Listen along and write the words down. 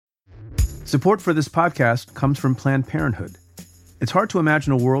Support for this podcast comes from Planned Parenthood. It's hard to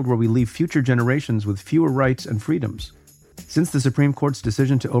imagine a world where we leave future generations with fewer rights and freedoms. Since the Supreme Court's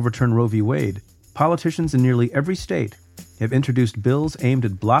decision to overturn Roe v. Wade, politicians in nearly every state have introduced bills aimed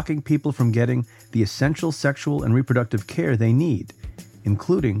at blocking people from getting the essential sexual and reproductive care they need,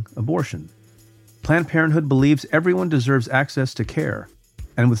 including abortion. Planned Parenthood believes everyone deserves access to care,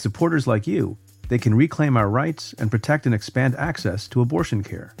 and with supporters like you, they can reclaim our rights and protect and expand access to abortion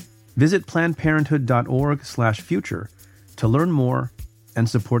care. Visit plannedparenthood.org/future to learn more and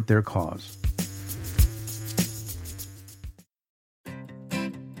support their cause.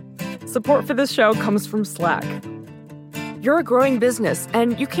 Support for this show comes from Slack. You're a growing business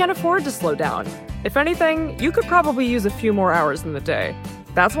and you can't afford to slow down. If anything, you could probably use a few more hours in the day.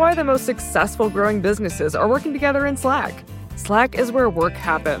 That's why the most successful growing businesses are working together in Slack. Slack is where work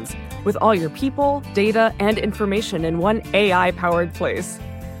happens, with all your people, data, and information in one AI-powered place.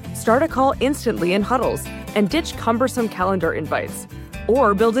 Start a call instantly in huddles and ditch cumbersome calendar invites.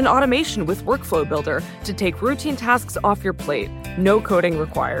 Or build an automation with Workflow Builder to take routine tasks off your plate. No coding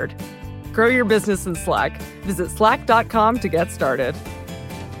required. Grow your business in Slack. Visit slack.com to get started.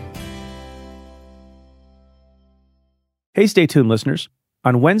 Hey, stay tuned, listeners.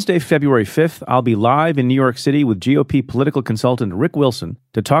 On Wednesday, February 5th, I'll be live in New York City with GOP political consultant Rick Wilson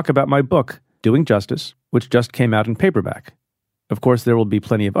to talk about my book, Doing Justice, which just came out in paperback. Of course, there will be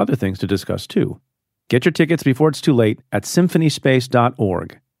plenty of other things to discuss, too. Get your tickets before it's too late at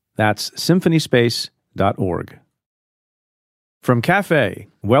symphonyspace.org. That's symphonyspace.org. From Cafe,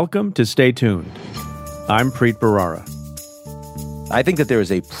 welcome to Stay Tuned. I'm Preet Bharara. I think that there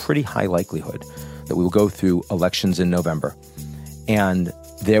is a pretty high likelihood that we will go through elections in November, and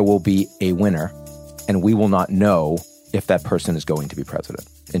there will be a winner, and we will not know if that person is going to be president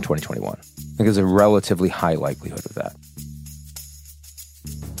in 2021. I think there's a relatively high likelihood of that.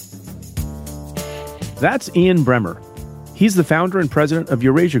 That's Ian Bremmer. He's the founder and president of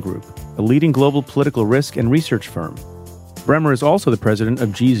Eurasia Group, a leading global political risk and research firm. Bremmer is also the president of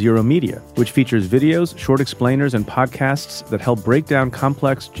G0 Media, which features videos, short explainers, and podcasts that help break down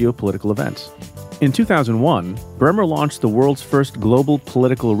complex geopolitical events. In 2001, Bremmer launched the world's first global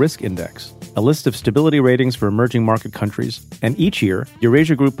political risk index, a list of stability ratings for emerging market countries, and each year,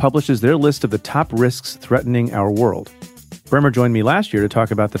 Eurasia Group publishes their list of the top risks threatening our world. Bremmer joined me last year to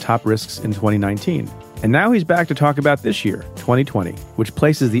talk about the top risks in 2019. And now he's back to talk about this year, 2020, which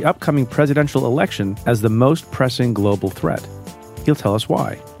places the upcoming presidential election as the most pressing global threat. He'll tell us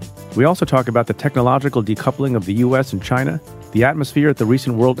why. We also talk about the technological decoupling of the U.S. and China, the atmosphere at the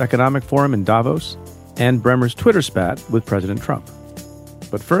recent World Economic Forum in Davos, and Bremmer's Twitter spat with President Trump.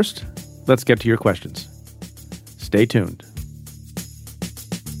 But first, let's get to your questions. Stay tuned.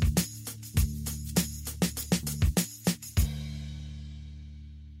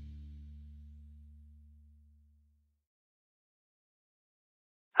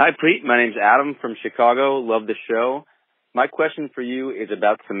 Hi, Preet. My name's Adam from Chicago. Love the show. My question for you is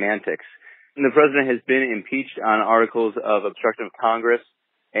about semantics. The president has been impeached on articles of obstruction of Congress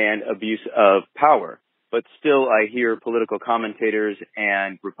and abuse of power. But still, I hear political commentators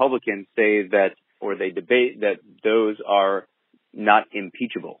and Republicans say that, or they debate that those are not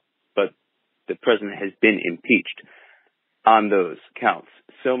impeachable. But the president has been impeached on those counts.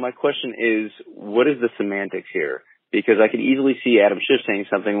 So my question is, what is the semantics here? Because I could easily see Adam Schiff saying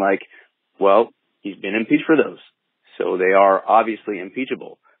something like, well, he's been impeached for those, so they are obviously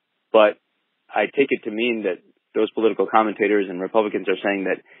impeachable. But I take it to mean that those political commentators and Republicans are saying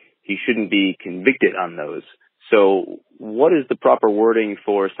that he shouldn't be convicted on those. So what is the proper wording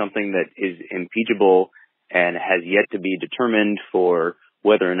for something that is impeachable and has yet to be determined for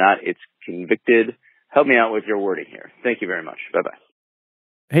whether or not it's convicted? Help me out with your wording here. Thank you very much. Bye-bye.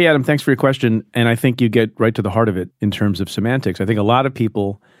 Hey, Adam, thanks for your question. And I think you get right to the heart of it in terms of semantics. I think a lot of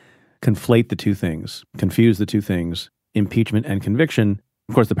people conflate the two things, confuse the two things, impeachment and conviction.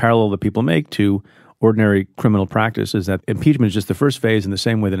 Of course, the parallel that people make to ordinary criminal practice is that impeachment is just the first phase in the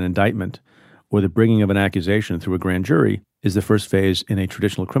same way that an indictment or the bringing of an accusation through a grand jury is the first phase in a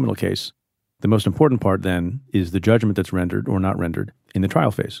traditional criminal case. The most important part then is the judgment that's rendered or not rendered in the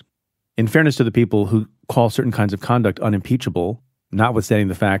trial phase. In fairness to the people who call certain kinds of conduct unimpeachable, notwithstanding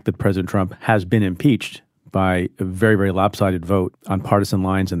the fact that President Trump has been impeached by a very, very lopsided vote on partisan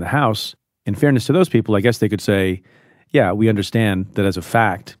lines in the House, in fairness to those people, I guess they could say, yeah, we understand that as a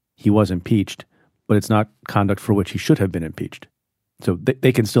fact, he was impeached, but it's not conduct for which he should have been impeached. So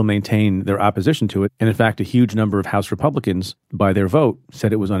they can still maintain their opposition to it. And in fact, a huge number of House Republicans, by their vote,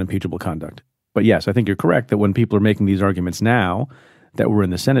 said it was unimpeachable conduct. But yes, I think you're correct that when people are making these arguments now that we're in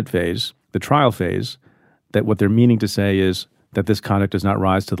the Senate phase, the trial phase, that what they're meaning to say is that this conduct does not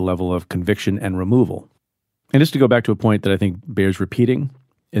rise to the level of conviction and removal. And just to go back to a point that I think bears repeating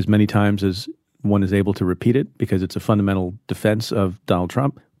as many times as one is able to repeat it, because it's a fundamental defense of Donald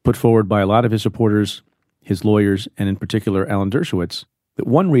Trump, put forward by a lot of his supporters, his lawyers, and in particular Alan Dershowitz, that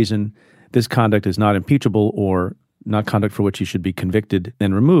one reason this conduct is not impeachable or not conduct for which he should be convicted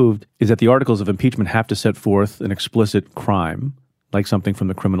and removed is that the articles of impeachment have to set forth an explicit crime, like something from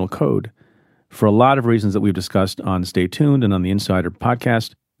the criminal code. For a lot of reasons that we've discussed on Stay Tuned and on the Insider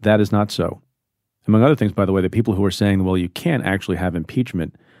podcast, that is not so. Among other things, by the way, the people who are saying, well, you can't actually have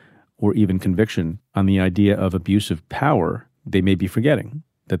impeachment or even conviction on the idea of abuse of power, they may be forgetting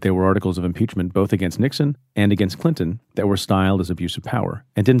that there were articles of impeachment both against Nixon and against Clinton that were styled as abuse of power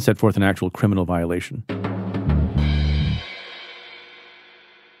and didn't set forth an actual criminal violation.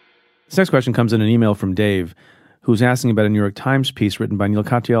 This next question comes in an email from Dave, who's asking about a New York Times piece written by Neil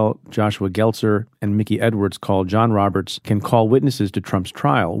Katyal, Joshua Geltzer, and Mickey Edwards called "John Roberts Can Call Witnesses to Trump's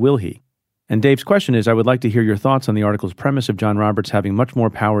Trial, Will He?" And Dave's question is, I would like to hear your thoughts on the article's premise of John Roberts having much more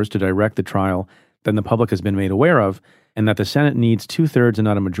powers to direct the trial than the public has been made aware of, and that the Senate needs 2/3 and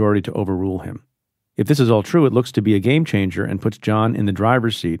not a majority to overrule him. If this is all true, it looks to be a game changer and puts John in the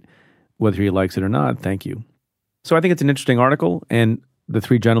driver's seat, whether he likes it or not. Thank you. So I think it's an interesting article, and the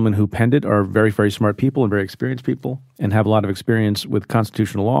three gentlemen who penned it are very, very smart people and very experienced people and have a lot of experience with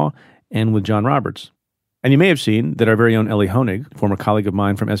constitutional law and with John Roberts. And you may have seen that our very own Ellie Honig, former colleague of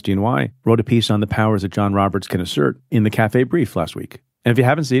mine from SDNY, wrote a piece on the powers that John Roberts can assert in the Cafe Brief last week. And if you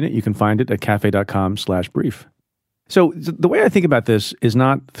haven't seen it, you can find it at cafe.com/brief. So the way I think about this is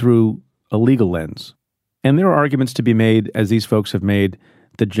not through a legal lens. And there are arguments to be made, as these folks have made,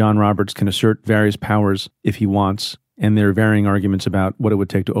 that John Roberts can assert various powers if he wants. And there are varying arguments about what it would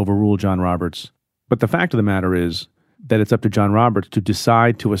take to overrule John Roberts. But the fact of the matter is that it's up to John Roberts to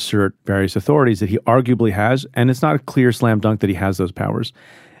decide to assert various authorities that he arguably has, and it's not a clear slam dunk that he has those powers.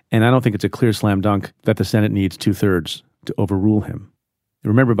 And I don't think it's a clear slam dunk that the Senate needs 2/3 to overrule him.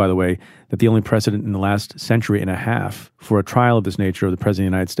 Remember, by the way, that the only precedent in the last century and a half for a trial of this nature of the President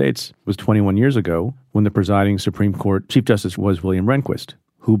of the United States was 21 years ago when the presiding Supreme Court Chief Justice was William Rehnquist,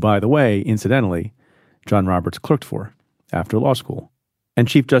 who, by the way, incidentally, John Roberts clerked for after law school. And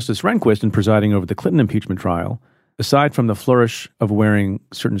Chief Justice Rehnquist, in presiding over the Clinton impeachment trial, aside from the flourish of wearing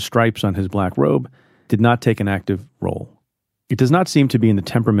certain stripes on his black robe, did not take an active role. It does not seem to be in the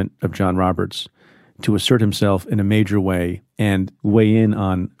temperament of John Roberts to assert himself in a major way and weigh in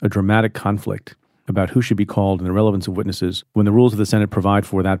on a dramatic conflict about who should be called and the relevance of witnesses when the rules of the Senate provide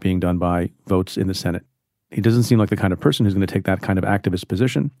for that being done by votes in the Senate. He doesn't seem like the kind of person who's going to take that kind of activist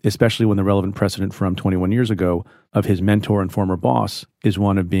position, especially when the relevant precedent from 21 years ago of his mentor and former boss is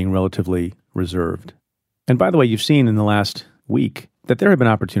one of being relatively reserved. And by the way, you've seen in the last week that there have been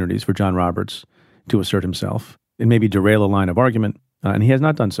opportunities for John Roberts to assert himself and maybe derail a line of argument, and he has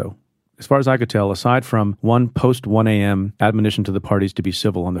not done so. As far as I could tell, aside from one post-1 a.m. admonition to the parties to be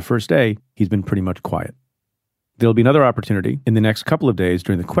civil on the first day, he's been pretty much quiet. There'll be another opportunity in the next couple of days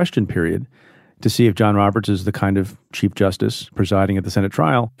during the question period to see if John Roberts is the kind of Chief Justice presiding at the Senate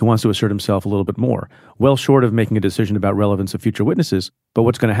trial who wants to assert himself a little bit more, well short of making a decision about relevance of future witnesses. But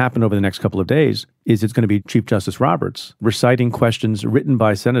what's going to happen over the next couple of days is it's going to be Chief Justice Roberts reciting questions written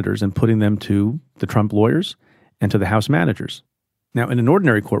by senators and putting them to the Trump lawyers and to the House managers. Now, in an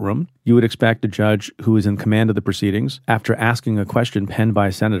ordinary courtroom, you would expect a judge who is in command of the proceedings, after asking a question penned by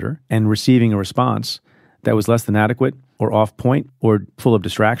a senator and receiving a response that was less than adequate or off point or full of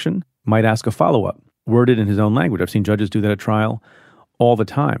distraction, might ask a follow-up, worded in his own language. I've seen judges do that at trial all the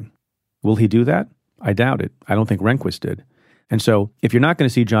time. Will he do that? I doubt it. I don't think Rehnquist did. And so if you're not going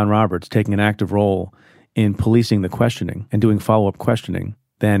to see John Roberts taking an active role in policing the questioning and doing follow-up questioning,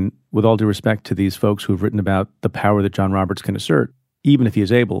 then with all due respect to these folks who've written about the power that John Roberts can assert, even if he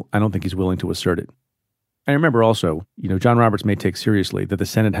is able, I don't think he's willing to assert it. And remember also, John Roberts may take seriously that the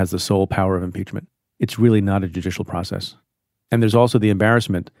Senate has the sole power of impeachment. It's really not a judicial process. And there's also the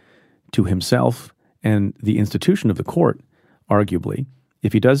embarrassment to himself and the institution of the court, arguably,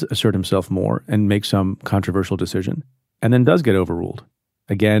 if he does assert himself more and make some controversial decision, and then does get overruled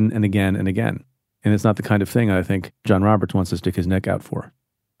again and again and again. And it's not the kind of thing I think John Roberts wants to stick his neck out for.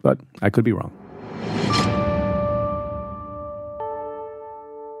 But I could be wrong.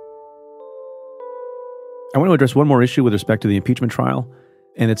 I want to address one more issue with respect to the impeachment trial,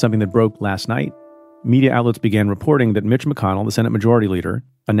 and it's something that broke last night. Media outlets began reporting that Mitch McConnell, the Senate Majority Leader,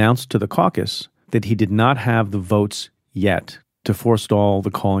 announced to the caucus that he did not have the votes yet to forestall the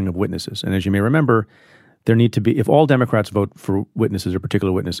calling of witnesses. And as you may remember, there need to be, if all Democrats vote for witnesses or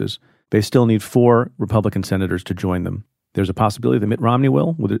particular witnesses, they still need 4 Republican senators to join them. There's a possibility that Mitt Romney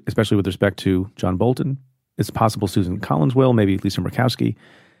will, especially with respect to John Bolton, It's possible Susan Collins will, maybe Lisa Murkowski.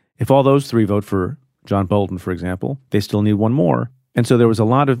 If all those three vote for John Bolton, for example, they still need one more. And so there was a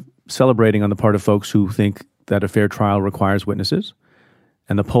lot of celebrating on the part of folks who think that a fair trial requires witnesses.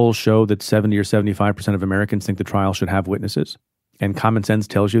 And the polls show that 70 or 75% of Americans think the trial should have witnesses. And common sense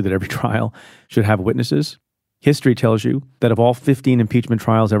tells you that every trial should have witnesses. History tells you that of all 15 impeachment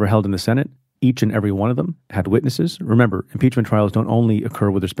trials ever held in the Senate, each and every one of them had witnesses. Remember, impeachment trials don't only occur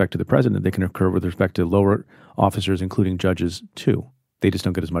with respect to the president, they can occur with respect to lower officers, including judges, too. They just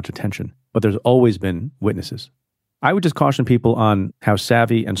don't get as much attention. But there's always been witnesses. I would just caution people on how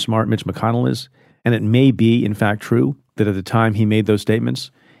savvy and smart Mitch McConnell is. And it may be, in fact, true that at the time he made those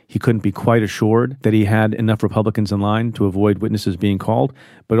statements, he couldn't be quite assured that he had enough Republicans in line to avoid witnesses being called,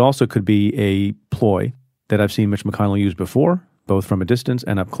 but it also could be a ploy that I've seen Mitch McConnell use before, both from a distance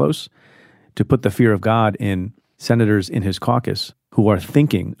and up close, to put the fear of God in senators in his caucus who are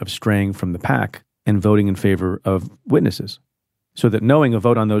thinking of straying from the pack and voting in favor of witnesses. So that knowing a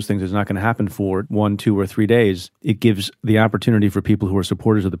vote on those things is not going to happen for 1, 2, or 3 days, it gives the opportunity for people who are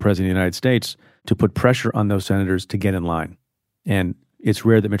supporters of the President of the United States to put pressure on those senators to get in line. And it's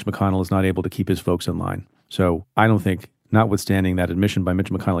rare that Mitch McConnell is not able to keep his folks in line. So I don't think, notwithstanding that admission by Mitch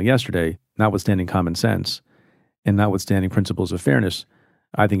McConnell yesterday, notwithstanding common sense, and notwithstanding principles of fairness,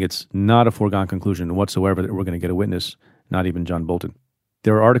 I think it's not a foregone conclusion whatsoever that we're going to get a witness, not even John Bolton.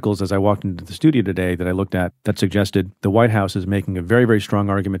 There are articles as I walked into the studio today that I looked at that suggested the White House is making a very, very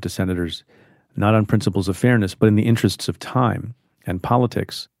strong argument to senators, not on principles of fairness, but in the interests of time and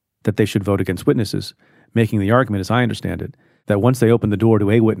politics, that they should vote against witnesses, making the argument, as I understand it, that once they open the door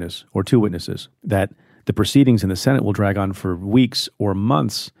to a witness or two witnesses, that the proceedings in the Senate will drag on for weeks or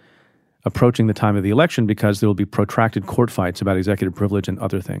months approaching the time of the election because there will be protracted court fights about executive privilege and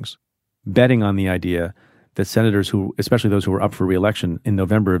other things, betting on the idea that senators who, especially those who are up for re-election in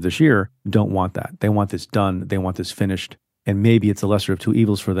November of this year, don't want that. They want this done. They want this finished. And maybe it's the lesser of two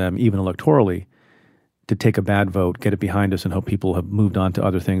evils for them, even electorally, to take a bad vote, get it behind us, and hope people have moved on to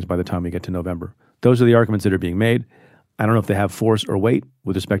other things by the time we get to November. Those are the arguments that are being made. I don't know if they have force or weight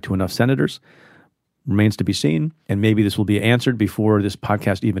with respect to enough senators. Remains to be seen. And maybe this will be answered before this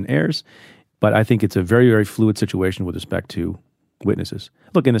podcast even airs. But I think it's a very, very fluid situation with respect to witnesses.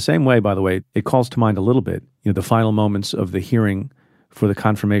 Look, in the same way, by the way, it calls to mind a little bit, the final moments of the hearing for the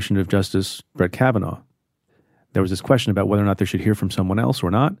confirmation of Justice Brett Kavanaugh. There was this question about whether or not they should hear from someone else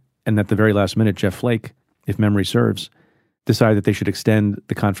or not. And at the very last minute, Jeff Flake, if memory serves, decided that they should extend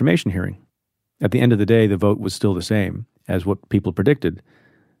the confirmation hearing. At the end of the day, the vote was still the same as what people predicted.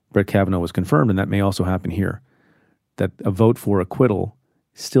 Brett Kavanaugh was confirmed, and that may also happen here. That a vote for acquittal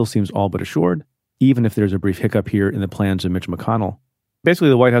still seems all but assured, even if there's a brief hiccup here in the plans of Mitch McConnell. Basically,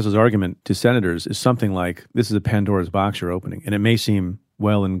 the White House's argument to senators is something like, this is a Pandora's box you're opening. And it may seem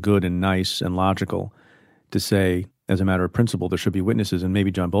well and good and nice and logical to say, as a matter of principle, there should be witnesses and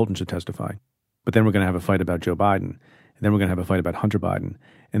maybe John Bolton should testify. But then we're going to have a fight about Joe Biden. And then we're going to have a fight about Hunter Biden.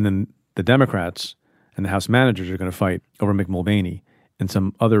 And then the Democrats and the House managers are going to fight over Mick Mulvaney and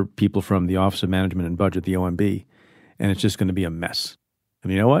some other people from the Office of Management and Budget, the OMB. And it's just going to be a mess.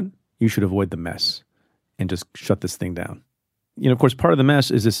 And you know what? You should avoid the mess and just shut this thing down. Of course, part of the mess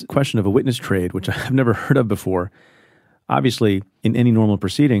is this question of a witness trade, which I've never heard of before. Obviously, in any normal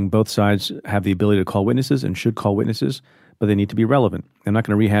proceeding, both sides have the ability to call witnesses and should call witnesses, but they need to be relevant. I'm not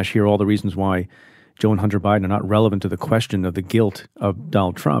going to rehash here all the reasons why Joe and Hunter Biden are not relevant to the question of the guilt of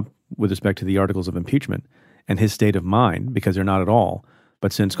Donald Trump with respect to the articles of impeachment and his state of mind, because they're not at all.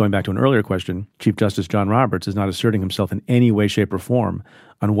 But since, going back to an earlier question, Chief Justice John Roberts is not asserting himself in any way, shape, or form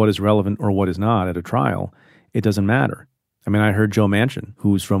on what is relevant or what is not at a trial, it doesn't matter. I heard Joe Manchin,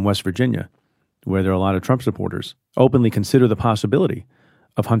 who's from West Virginia, where there are a lot of Trump supporters, openly consider the possibility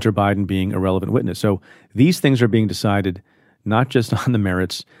of Hunter Biden being a relevant witness. So these things are being decided not just on the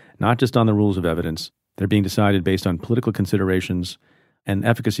merits, not just on the rules of evidence. They're being decided based on political considerations and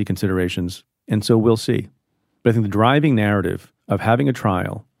efficacy considerations. And so we'll see. But I think the driving narrative of having a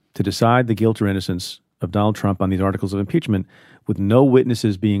trial to decide the guilt or innocence of Donald Trump on these articles of impeachment with no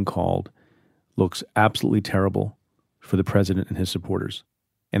witnesses being called looks absolutely terrible for the president and his supporters.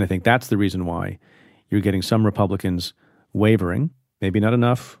 And I think that's the reason why you're getting some Republicans wavering, maybe not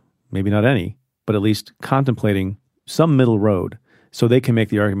enough, maybe not any, but at least contemplating some middle road so they can make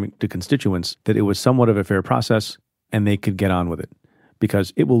the argument to constituents that it was somewhat of a fair process and they could get on with it.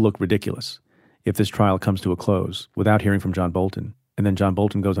 Because it will look ridiculous if this trial comes to a close without hearing from John Bolton, and then John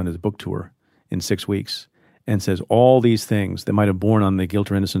Bolton goes on his book tour in 6 weeks and says all these things that might have borne on the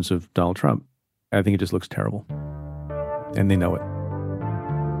guilt or innocence of Donald Trump. I think it just looks terrible. And they know it.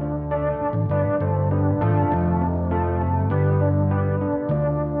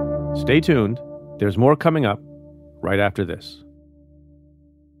 Stay tuned. There's more coming up right after this.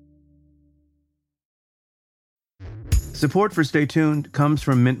 Support for Stay Tuned comes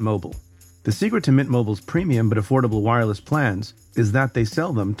from Mint Mobile. The secret to Mint Mobile's premium but affordable wireless plans is that they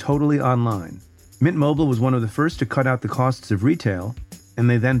sell them totally online. Mint Mobile was one of the first to cut out the costs of retail, and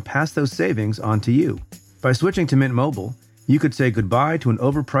they then pass those savings on to you. By switching to Mint Mobile, you could say goodbye to an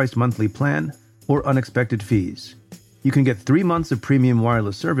overpriced monthly plan or unexpected fees. You can get 3 months of premium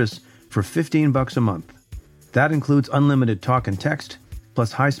wireless service for $15 a month. That includes unlimited talk and text,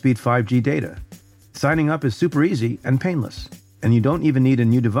 plus high-speed 5G data. Signing up is super easy and painless, and you don't even need a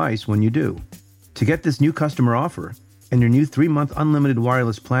new device when you do. To get this new customer offer and your new 3-month unlimited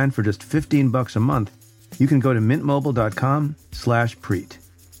wireless plan for just $15 a month, you can go to mintmobile.com/preet.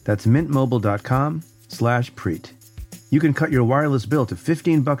 That's mintmobile.com/preet. You can cut your wireless bill to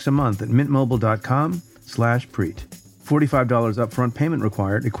 $15 a month at mintmobile.com/preet. $45 upfront payment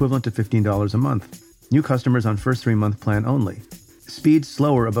required, equivalent to $15 a month. New customers on first 3-month plan only. Speed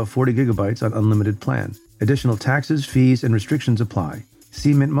slower above 40 gigabytes on unlimited plan. Additional taxes, fees, and restrictions apply.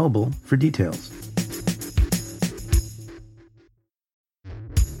 See Mint Mobile for details.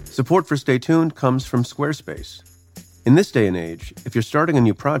 Support for Stay Tuned comes from Squarespace. In this day and age, if you're starting a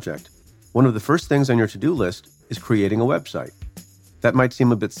new project, one of the first things on your to-do list is creating a website. That might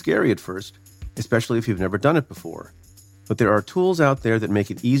seem a bit scary at first, especially if you've never done it before. But there are tools out there that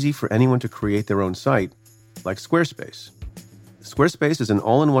make it easy for anyone to create their own site, like Squarespace. Squarespace is an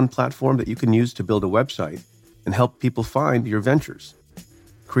all-in-one platform that you can use to build a website and help people find your ventures.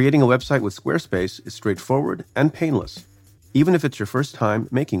 Creating a website with Squarespace is straightforward and painless, even if it's your first time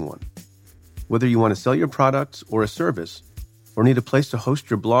making one. Whether you want to sell your products or a service, or need a place to host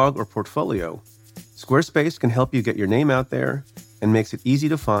your blog or portfolio, Squarespace can help you get your name out there and makes it easy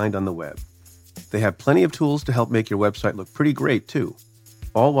to find on the web. They have plenty of tools to help make your website look pretty great, too,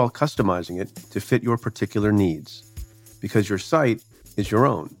 all while customizing it to fit your particular needs. Because your site is your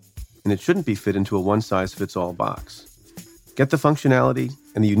own, and it shouldn't be fit into a one-size-fits-all box. Get the functionality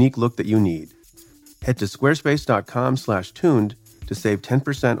and the unique look that you need. Head to squarespace.com/tuned to save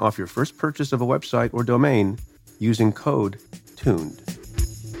 10% off your first purchase of a website or domain using code TUNED.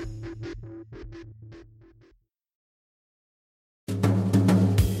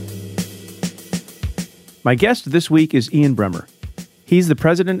 My guest this week is Ian Bremmer. He's the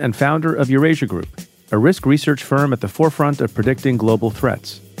president and founder of Eurasia Group, a risk research firm at the forefront of predicting global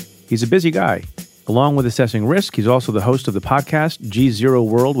threats. He's a busy guy. Along with assessing risk, he's also the host of the podcast G0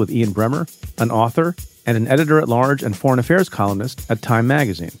 World with Ian Bremmer, an author, and an editor-at-large and foreign affairs columnist at Time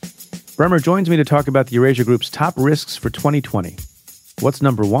magazine. Bremmer joins me to talk about the Eurasia Group's top risks for 2020. What's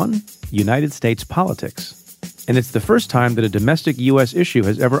number one? United States politics. And it's the first time that a domestic U.S. issue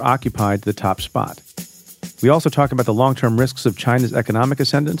has ever occupied the top spot. We also talk about the long-term risks of China's economic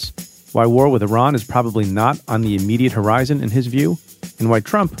ascendance, why war with Iran is probably not on the immediate horizon in his view, and why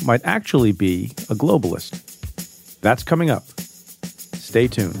Trump might actually be a globalist. That's coming up. Stay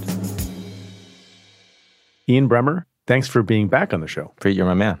tuned. Ian Bremmer, thanks for being back on the show. Preet, you're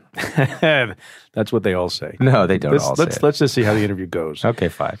my man. That's what they all say. No, they don't all say it. Let's just see how the interview goes. Okay,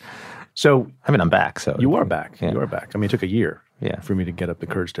 fine. So, I mean, I'm back. So you are back. Yeah. You are back. I mean, it took a year Yeah. for me to get up the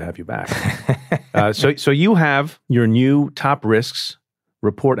courage to have you back. So you have your new top risks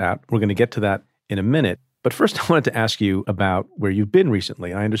report out. We're going to get to that in a minute. But first, I wanted to ask you about where you've been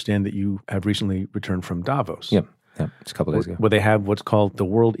recently. I understand that you have recently returned from Davos. Yep. Just a couple days ago. Where they have what's called the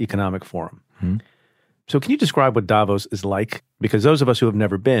World Economic Forum. Mm-hmm. So can you describe what Davos is like? Because those of us who have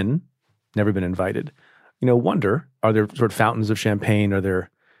never been invited, wonder, are there sort of fountains of champagne? Are there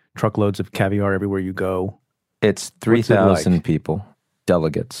truckloads of caviar everywhere you go? It's 3,000 people,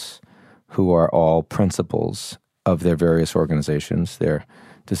 delegates, who are all principals of their various organizations. They're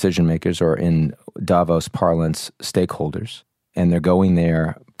decision makers, or in Davos parlance, stakeholders. And they're going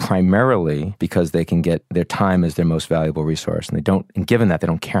there primarily because they can get their time as their most valuable resource. And given that, they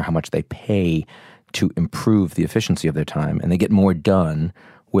don't care how much they pay to improve the efficiency of their time. And they get more done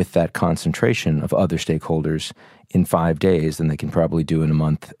with that concentration of other stakeholders in 5 days than they can probably do in a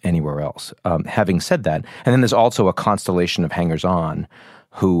month anywhere else. Having said that, and then there's also a constellation of hangers-on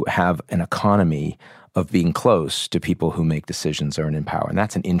who have an economy of being close to people who make decisions or are in power. And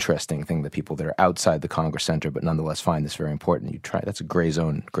that's an interesting thing that people that are outside the Congress Center but nonetheless find this very important. That's a gray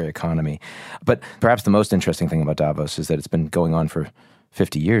zone, gray economy. But perhaps the most interesting thing about Davos is that it's been going on for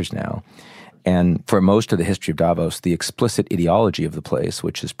 50 years now. And for most of the history of Davos, the explicit ideology of the place,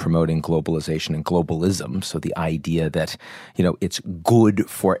 which is promoting globalization and globalism, so the idea that, it's good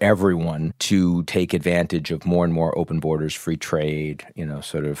for everyone to take advantage of more and more open borders, free trade,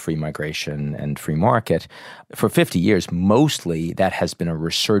 sort of free migration and free market. For 50 years, mostly that has been a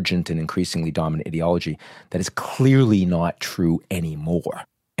resurgent and increasingly dominant ideology that is clearly not true anymore.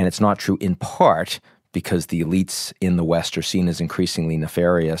 And it's not true in part because the elites in the West are seen as increasingly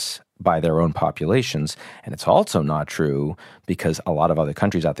nefarious by their own populations. And it's also not true because a lot of other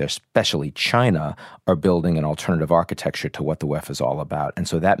countries out there, especially China, are building an alternative architecture to what the WEF is all about. And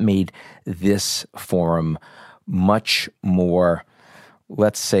so that made this forum much more,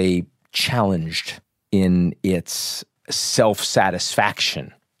 let's say, challenged in its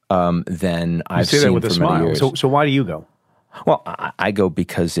self-satisfaction than I've seen that with for a smile. many years. So why do you go? Well, I go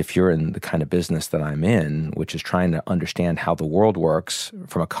because if you're in the kind of business that I'm in, which is trying to understand how the world works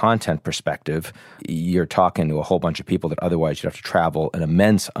from a content perspective, you're talking to a whole bunch of people that otherwise you'd have to travel an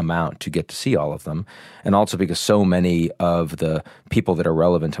immense amount to get to see all of them. And also because so many of the people that are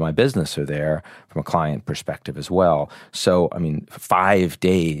relevant to my business are there from a client perspective as well. So, 5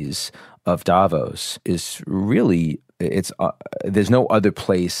 days of Davos is really... there's no other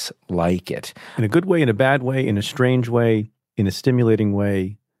place like it. In a good way, in a bad way, in a strange way, in a stimulating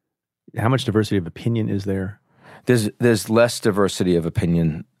way. How much diversity of opinion is there? There's less diversity of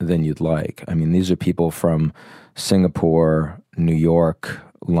opinion than you'd like. These are people from Singapore, New York,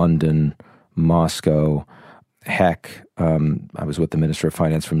 London, Moscow. Heck, I was with the Minister of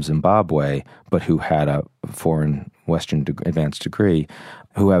Finance from Zimbabwe, but who had a foreign Western advanced degree,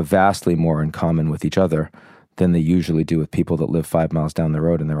 who have vastly more in common with each other than they usually do with people that live 5 miles down the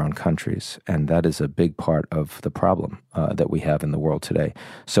road in their own countries. And that is a big part of the problem that we have in the world today.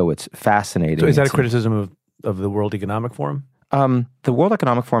 So it's fascinating. So is that a criticism of the World Economic Forum? The World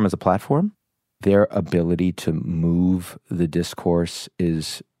Economic Forum is a platform. Their ability to move the discourse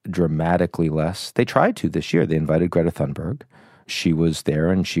is dramatically less. They tried to this year. They invited Greta Thunberg. She was there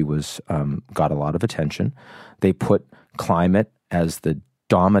and she was got a lot of attention. They put climate as the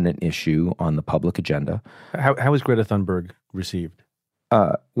dominant issue on the public agenda. How is Greta Thunberg received?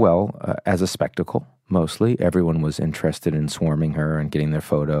 As a spectacle, mostly. Everyone was interested in swarming her and getting their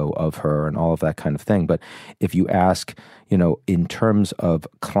photo of her and all of that kind of thing. But if you ask, in terms of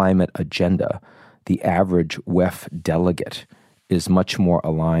climate agenda, the average WEF delegate is much more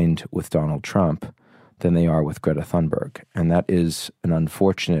aligned with Donald Trump than they are with Greta Thunberg. And that is an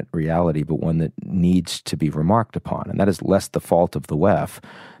unfortunate reality, but one that needs to be remarked upon. And that is less the fault of the WEF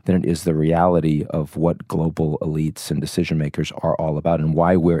than it is the reality of what global elites and decision makers are all about and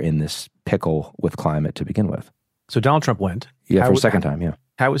why we're in this pickle with climate to begin with. So Donald Trump went. Yeah, for a second time, yeah.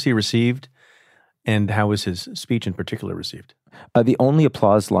 How was he received? And how was his speech in particular received? The only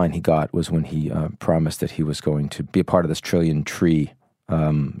applause line he got was when he promised that he was going to be a part of this trillion tree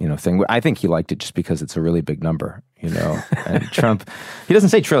thing. I think he liked it just because it's a really big number, And Trump, he doesn't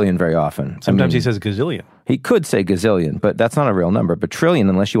say trillion very often. Sometimes he says gazillion. He could say gazillion, but that's not a real number. But trillion,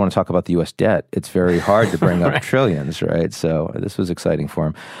 unless you want to talk about the U.S. debt, it's very hard to bring up trillions, right? So this was exciting for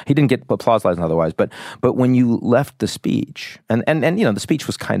him. He didn't get applause lines otherwise, but when you left the speech, and the speech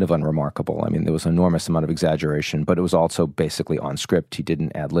was kind of unremarkable. There was an enormous amount of exaggeration, but it was also basically on script. He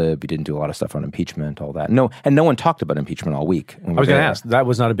didn't ad-lib. He didn't do a lot of stuff on impeachment, all that. No one talked about impeachment all week. I was going to ask. That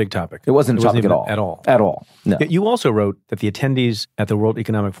was not a big topic. It wasn't a topic at all. At all. At all. No. You also wrote that the attendees at the World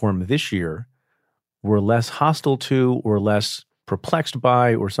Economic Forum this year were less hostile to or less perplexed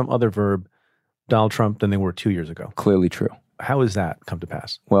by, or some other verb, Donald Trump than they were 2 years ago. Clearly true. How has that come to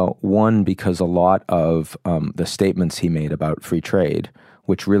pass? Well, one, because a lot of the statements he made about free trade,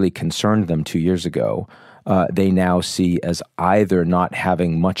 which really concerned them 2 years ago, they now see as either not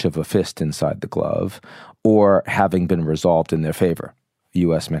having much of a fist inside the glove or having been resolved in their favor.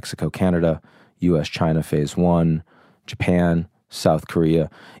 U.S., Mexico, Canada, U.S., China phase one, Japan, South Korea,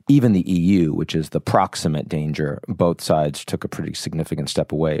 even the EU, which is the proximate danger. Both sides took a pretty significant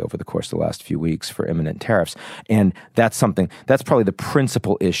step away over the course of the last few weeks for imminent tariffs. And that's probably the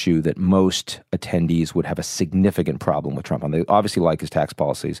principal issue that most attendees would have a significant problem with Trump on. They obviously like his tax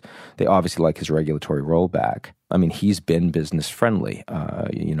policies. They obviously like his regulatory rollback. He's been business friendly.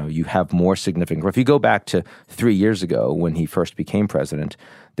 You have more significant growth. If you go back to 3 years ago when he first became president,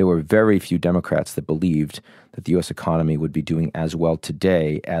 there were very few Democrats that believed that the U.S. economy would be doing as well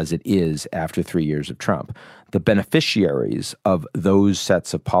today as it is after 3 years of Trump. The beneficiaries of those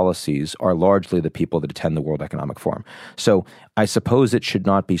sets of policies are largely the people that attend the World Economic Forum. So I suppose it should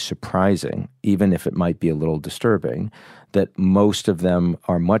not be surprising, even if it might be a little disturbing, that most of them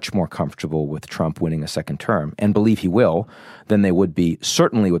are much more comfortable with Trump winning a second term, and believe he will, than they would be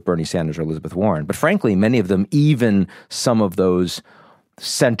certainly with Bernie Sanders or Elizabeth Warren. But frankly, many of them, even some of those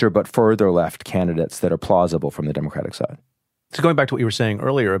center but further left candidates that are plausible from the Democratic side. So going back to what you were saying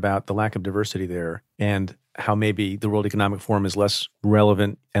earlier about the lack of diversity there and how maybe the World Economic Forum is less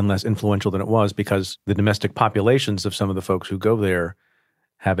relevant and less influential than it was because the domestic populations of some of the folks who go there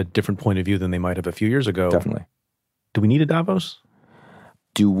have a different point of view than they might have a few years ago. Definitely. Do we need a Davos?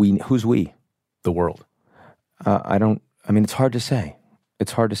 Who's we? The world. It's hard to say.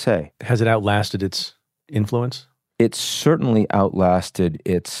 It's hard to say. Has it outlasted its influence? It's certainly outlasted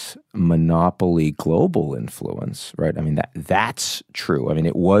its monopoly global influence, right? I mean, that's true. I mean,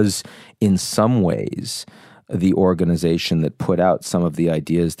 it was in some ways the organization that put out some of the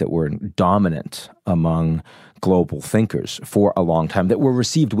ideas that were dominant among global thinkers for a long time that were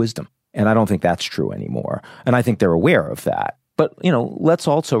received wisdom. And I don't think that's true anymore. And I think they're aware of that. But, let's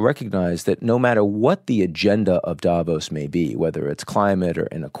also recognize that no matter what the agenda of Davos may be, whether it's climate or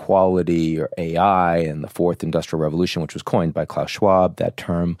inequality or AI and the fourth industrial revolution, which was coined by Klaus Schwab, that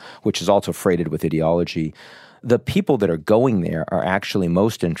term, which is also freighted with ideology, the people that are going there are actually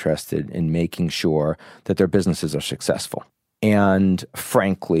most interested in making sure that their businesses are successful. And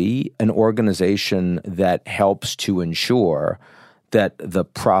frankly, an organization that helps to ensure that the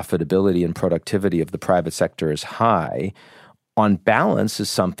profitability and productivity of the private sector is high, on balance, is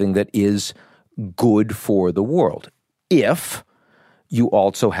something that is good for the world. If you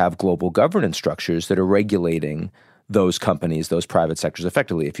also have global governance structures that are regulating those companies, those private sectors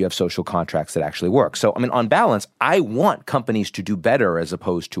effectively, if you have social contracts that actually work. So, on balance, I want companies to do better as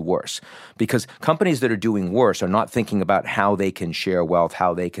opposed to worse, because companies that are doing worse are not thinking about how they can share wealth,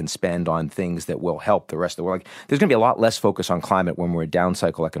 how they can spend on things that will help the rest of the world. There's going to be a lot less focus on climate when we're down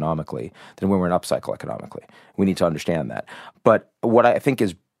cycle economically than when we're in up cycle economically. We need to understand that. But what I think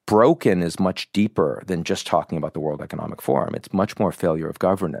is broken is much deeper than just talking about the World Economic Forum. It's much more failure of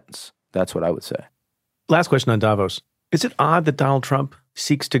governance. That's what I would say. Last question on Davos. Is it odd that Donald Trump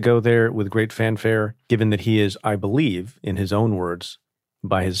seeks to go there with great fanfare, given that he is, I believe, in his own words,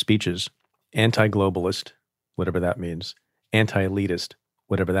 by his speeches, anti-globalist, whatever that means, anti-elitist,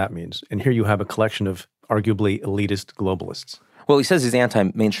 whatever that means. And here you have a collection of arguably elitist globalists. Well, he says he's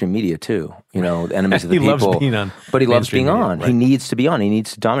anti-mainstream media too, the enemies of the he people. Loves being on but he loves being media, on. Right. He needs to be on. He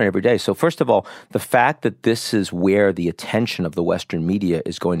needs to dominate every day. So first of all, the fact that this is where the attention of the Western media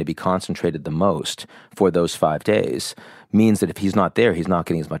is going to be concentrated the most for those 5 days means that if he's not there, he's not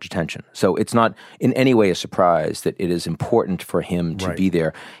getting as much attention. So it's not in any way a surprise that it is important for him to be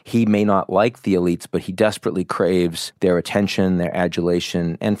there. He may not like the elites, but he desperately craves their attention, their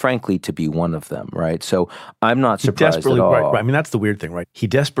adulation, and frankly, to be one of them, right? So I'm not surprised at all. Right. I mean, that's the weird thing, right? He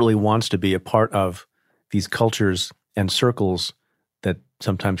desperately wants to be a part of these cultures and circles that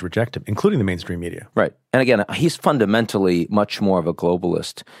sometimes reject him, including the mainstream media. Right. And again, he's fundamentally much more of a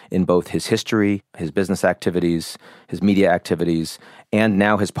globalist in both his history, his business activities, his media activities, and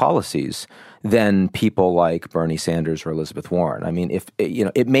now his policies than people like Bernie Sanders or Elizabeth Warren. I mean,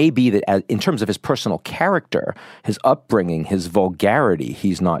 it may be that in terms of his personal character, his upbringing, his vulgarity,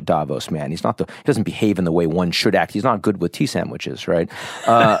 he's not Davos man. He doesn't behave in the way one should act. He's not good with tea sandwiches, right?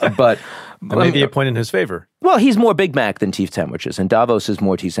 But maybe a point in his favor. Well, he's more Big Mac than tea sandwiches, and Davos is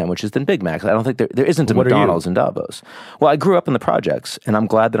more tea sandwiches than Big Macs. I don't think there isn't a McDonald's in Davos. Well, I grew up in the projects, and I'm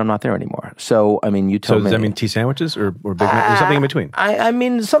glad that I'm not there anymore. So, you tell me. So does that mean tea sandwiches or Big Mac or something in between?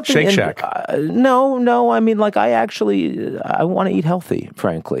 Something. Shake Shack. No. I want to eat healthy,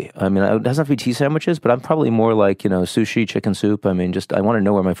 frankly. It doesn't have to be tea sandwiches, but I'm probably more like, sushi, chicken soup. I want to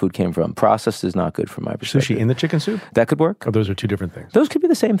know where my food came from. Processed is not good for my perspective. Sushi in the chicken soup? That could work. Or those are two different things? Those could be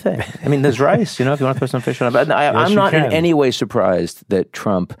the same thing. There's rice, if you want to throw some fish on it. But I'm not in any way surprised that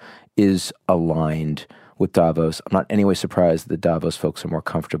Trump is aligned with Davos. I'm not in any way surprised that the Davos folks are more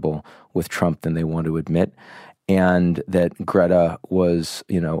comfortable with Trump than they want to admit. And that Greta was,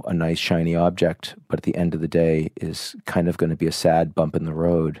 a nice shiny object, but at the end of the day is kind of going to be a sad bump in the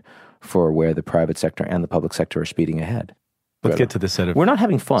road for where the private sector and the public sector are speeding ahead. Let's get to the set of. We're not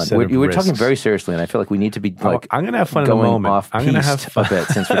having fun. We're talking very seriously, and I feel like we need to be I'm going to have fun going in a moment. off I'm going to have a bit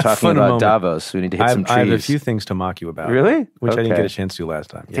since we're talking about Davos. We need to hit some trees. I have a few things to mock you about. Really? Which I didn't get a chance to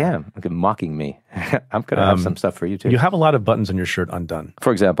last time. Yeah. Damn, you're mocking me. I'm going to have some stuff for you too. You have a lot of buttons on your shirt undone.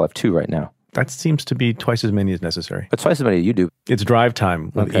 For example, I have 2 right now. That seems to be twice as many as necessary. But twice as many as you do. It's drive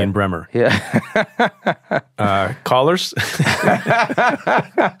time with Ian Bremmer. Yeah. Callers.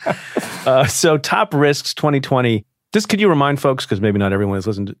 So top risks 2020. Just could you remind folks, because maybe not everyone has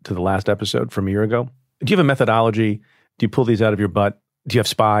listened to the last episode from a year ago, do you have a methodology? Do you pull these out of your butt? Do you have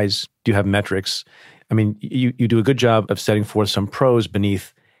spies? Do you have metrics? I mean, you do a good job of setting forth some pros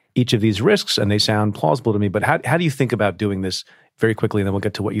beneath each of these risks, and they sound plausible to me. But how do you think about doing this very quickly, and then we'll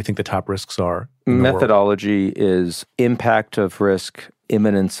get to what you think the top risks are in the world? Methodology is impact of risk,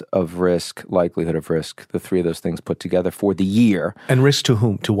 imminence of risk, likelihood of risk, the three of those things put together for the year. And risk to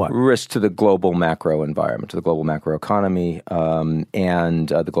whom? To what? Risk to the global macro environment, to the global macro economy, and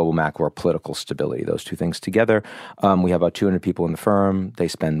the global macro political stability, those two things together. We have about 200 people in the firm. They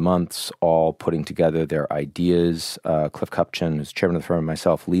spend months all putting together their ideas. Cliff Kupchan, who's chairman of the firm, and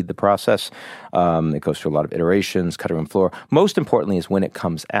myself lead the process. It goes through a lot of iterations, cutting room floor. Most importantly is when it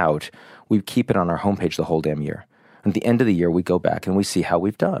comes out, we keep it on our homepage the whole damn year. At the end of the year, we go back and we see how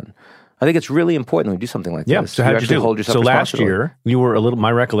we've done. I think it's really important when we do something like this. So how did you do? Hold yourself so last responsible. year, you were a little,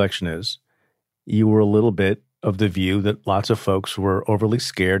 my recollection is, you were a little bit of the view that lots of folks were overly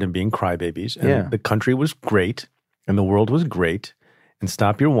scared and being crybabies. And the country was great and the world was great. And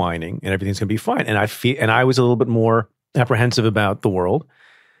stop your whining and everything's going to be fine. And I was a little bit more apprehensive about the world.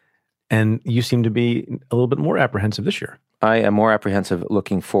 And you seem to be a little bit more apprehensive this year. I am more apprehensive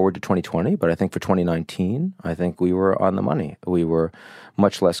looking forward to 2020, but I think for 2019, I think we were on the money. We were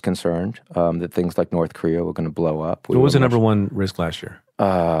much less concerned that things like North Korea were going to blow up. What was the number one risk last year?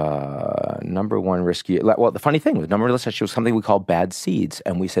 Number one risk. Well, the funny thing was number one risk last year was something we call bad seeds.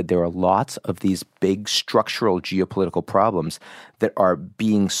 And we said there are lots of these big structural geopolitical problems that are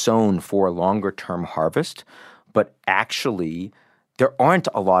being sown for a longer term harvest, but actually there aren't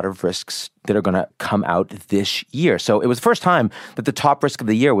a lot of risks that are going to come out this year. So it was the first time that the top risk of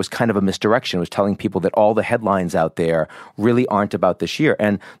the year was kind of a misdirection. It was telling people that all the headlines out there really aren't about this year.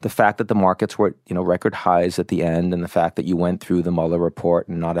 And the fact that the markets were, record highs at the end, and the fact that you went through the Mueller report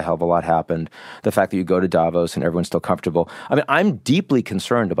and not a hell of a lot happened, the fact that you go to Davos and everyone's still comfortable. I mean, I'm deeply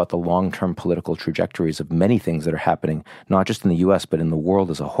concerned about the long-term political trajectories of many things that are happening, not just in the U.S., but in the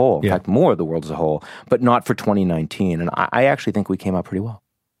world as a whole. In fact, more of the world as a whole, but not for 2019. And I actually think we came out pretty well.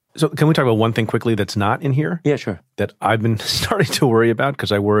 So can we talk about one thing quickly that's not in here? Yeah, sure. That I've been starting to worry about because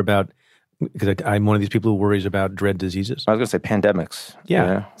I'm one of these people who worries about dread diseases. I was going to say pandemics.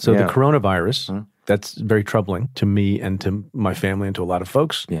 Yeah. So the coronavirus, that's very troubling to me and to my family and to a lot of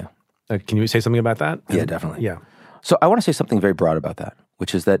folks. Yeah. Can you say something about that? Yeah, definitely. Yeah. So I want to say something very broad about that,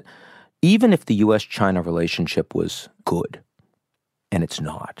 which is that even if the U.S.-China relationship was good, and it's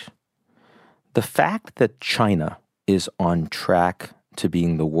not, the fact that China is on track to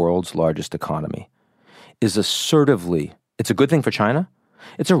being the world's largest economy is assertively, it's a good thing for China,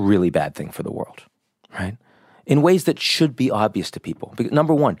 it's a really bad thing for the world, right? In ways that should be obvious to people. Because,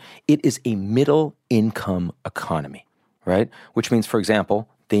 number one, it is a middle-income economy, right? Which means, for example,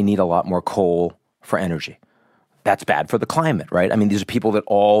 they need a lot more coal for energy. That's bad for the climate, right? I mean, these are people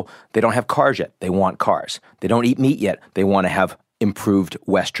that they don't have cars yet. They want cars. They don't eat meat yet. They want to have improved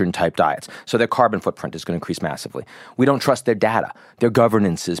Western-type diets. So their carbon footprint is going to increase massively. We don't trust their data. Their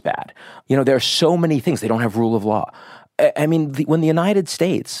governance is bad. There are so many things. They don't have rule of law. I mean, when the United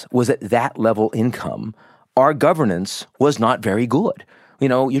States was at that level income, our governance was not very good.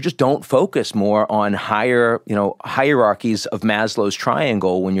 You just don't focus more on higher, hierarchies of Maslow's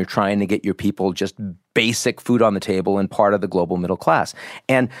triangle when you're trying to get your people just basic food on the table and part of the global middle class.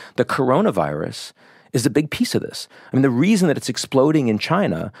 And the coronavirus is a big piece of this. I mean, the reason that it's exploding in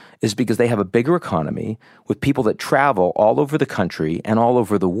China is because they have a bigger economy with people that travel all over the country and all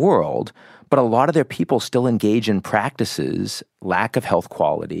over the world, but a lot of their people still engage in practices, lack of health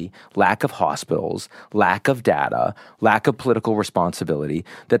quality, lack of hospitals, lack of data, lack of political responsibility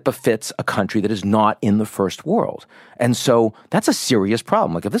that befits a country that is not in the first world. And so that's a serious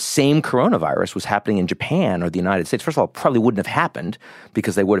problem. Like if the same coronavirus was happening in Japan or the United States, first of all, it probably wouldn't have happened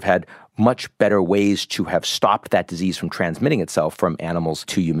because they would have had much better ways to have stopped that disease from transmitting itself from animals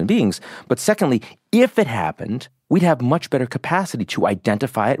to human beings. But secondly, if it happened, we'd have much better capacity to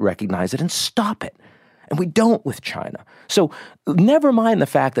identify it, recognize it, and stop it. And we don't with China. So never mind the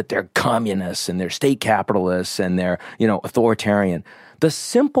fact that they're communists and they're state capitalists and they're, authoritarian. The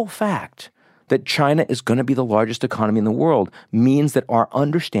simple fact that China is going to be the largest economy in the world means that our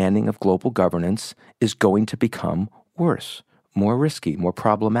understanding of global governance is going to become worse, more risky, more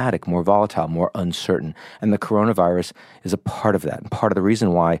problematic, more volatile, more uncertain. And the coronavirus is a part of that. And part of the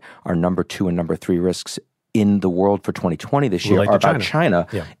reason why our number 2 and number 3 risks in the world for 2020 this year are about China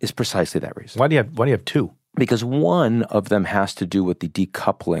is precisely that reason. Why do you have 2? Because one of them has to do with the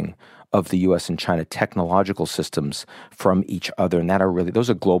decoupling of the U.S. and China technological systems from each other. And those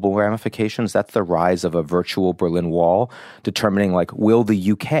are global ramifications. That's the rise of a virtual Berlin Wall, determining will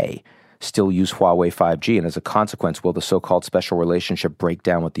the UK still use Huawei 5G? And as a consequence, will the so-called special relationship break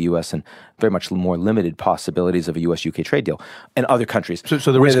down with the U.S. and very much more limited possibilities of a U.S.-UK trade deal and other countries?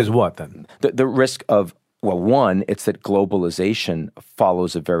 So the risk is what then? The risk of, well, one, it's that globalization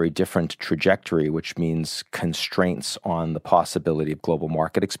follows a very different trajectory, which means constraints on the possibility of global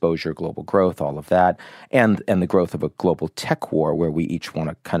market exposure, global growth, all of that, and the growth of a global tech war where we each want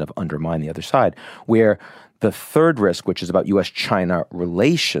to kind of undermine the other side, where the third risk, which is about U.S.-China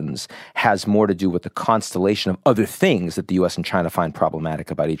relations, has more to do with the constellation of other things that the U.S. and China find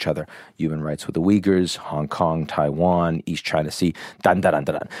problematic about each other. Human rights with the Uyghurs, Hong Kong, Taiwan, East China Sea, dun.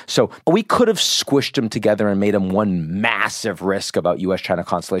 So we could have squished them together and made them one massive risk about U.S.-China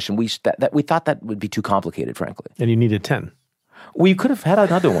constellation. We thought that would be too complicated, frankly. And you needed 10. We could have had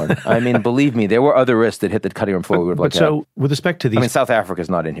another one. I mean, believe me, there were other risks that hit the cutting room floor. We would have so with respect to these... I mean, South Africa's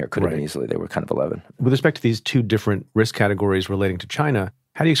not in here. Could have been easily. They were kind of 11. With respect to these two different risk categories relating to China,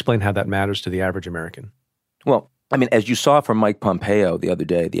 how do you explain how that matters to the average American? Well, I mean, as you saw from Mike Pompeo the other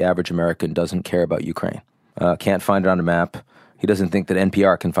day, the average American doesn't care about Ukraine. Can't find it on a map. He doesn't think that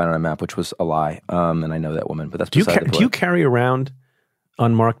NPR can find it on a map, which was a lie. And I know that woman, but that's beside the point. Do you carry around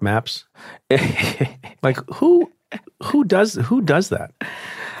unmarked maps? Like, Who does that?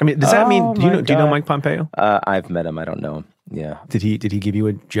 I mean, does that mean do you know Mike Pompeo? I've met him. I don't know him. Yeah. Did he give you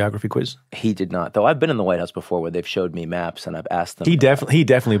a geography quiz? He did not. Though I've been in the White House before where they've showed me maps and I've asked them. He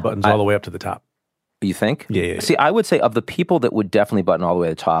definitely buttons all the way up to the top. You think? Yeah. See, I would say of the people that would definitely button all the way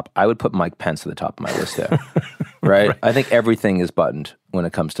to the top, I would put Mike Pence at the top of my list there. Right? I think everything is buttoned when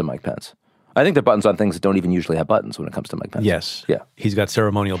it comes to Mike Pence. I think there are buttons on things that don't even usually have buttons when it comes to Mike Pence. Yes. Yeah. He's got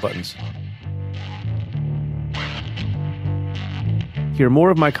ceremonial buttons. Hear more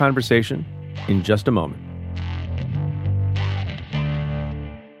of my conversation in just a moment.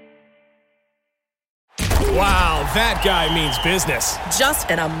 Wow, that guy means business.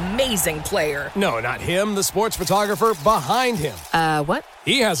 Just an amazing player. No, not him, the sports photographer behind him. What?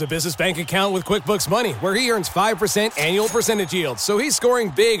 He has a business bank account with QuickBooks Money where he earns 5% annual percentage yield, so he's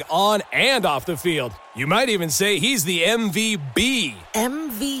scoring big on and off the field. You might even say he's the MVB.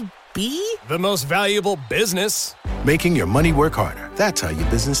 MVP? The most valuable business. Making your money work harder. That's how you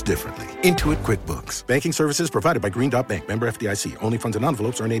business differently. Intuit QuickBooks. Banking services provided by Green Dot Bank. Member FDIC. Only funds and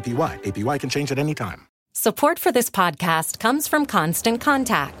envelopes earn APY. APY can change at any time. Support for this podcast comes from Constant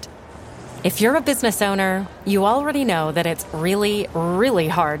Contact. If you're a business owner, you already know that it's really, really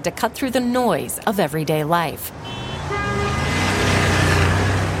hard to cut through the noise of everyday life.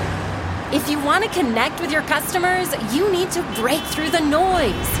 If you want to connect with your customers, you need to break through the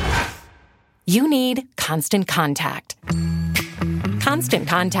noise. You need Constant Contact. Constant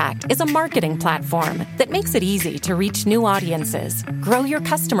Contact is a marketing platform that makes it easy to reach new audiences, grow your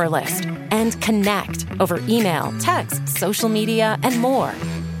customer list, and connect over email, text, social media, and more.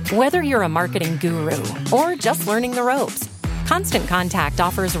 Whether you're a marketing guru or just learning the ropes, Constant Contact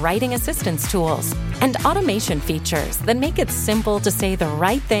offers writing assistance tools and automation features that make it simple to say the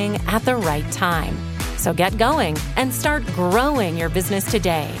right thing at the right time. So get going and start growing your business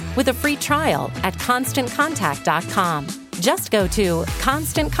today with a free trial at ConstantContact.com. Just go to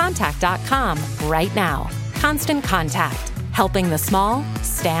ConstantContact.com right now. Constant Contact, helping the small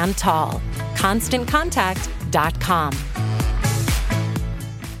stand tall. ConstantContact.com.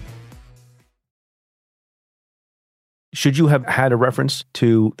 Should you have had a reference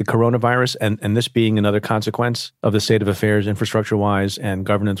to the coronavirus and this being another consequence of the state of affairs infrastructure-wise and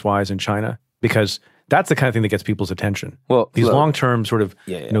governance-wise in China? Because that's the kind of thing that gets people's attention. Well, these long-term sort of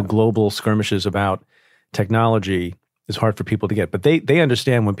global skirmishes about technology is hard for people to get. But they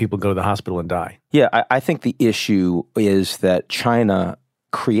understand when people go to the hospital and die. Yeah, I think the issue is that China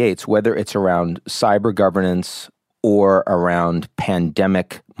creates, whether it's around cyber governance or around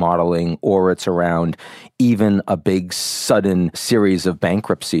pandemic modeling, or it's around even a big sudden series of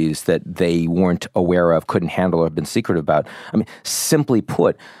bankruptcies that they weren't aware of, couldn't handle, or have been secretive about. I mean, simply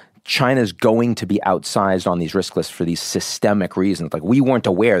put, China's going to be outsized on these risk lists for these systemic reasons. Like, we weren't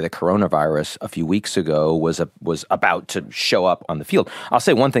aware that coronavirus a few weeks ago was about to show up on the field. I'll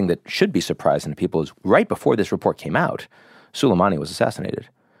say one thing that should be surprising to people is right before this report came out, Soleimani was assassinated.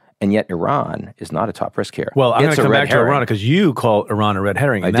 And yet Iran is not a top risk here. Well, I'm going to come back to Iran because you call Iran a red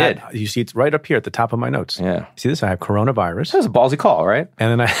herring. And I did. You see, it's right up here at the top of my notes. Yeah. See this? I have coronavirus. That was a ballsy call, right?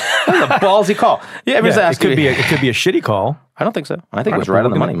 And then that was a ballsy call. Yeah, it could be a shitty call. I don't think so. I think it was right on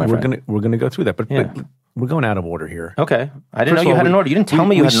the money, my friend. We're going to go through that, but we're going out of order here. Okay. I didn't know you had an order. You didn't tell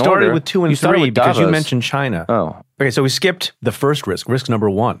me you had an order. We started with 2 and 3 because you mentioned China. Oh. Okay, so we skipped the first risk number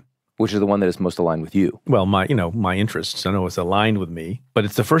 1. Which is the one that is most aligned with you. Well, my interests. I know it's aligned with me, but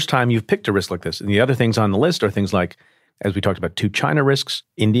it's the first time you've picked a risk like this. And the other things on the list are things like, as we talked about, 2 China risks,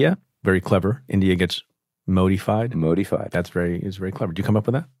 India, Very clever. India gets modified. Modified. That's very clever. Did you come up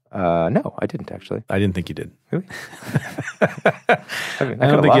with that? No, I didn't actually. I didn't think you did. Really? I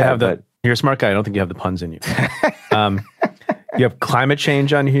don't think you have the. You're a smart guy. I don't think you have the puns in you. You have climate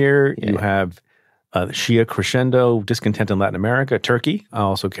change on here. Yeah. You have Shia crescendo, discontent in Latin America, Turkey. I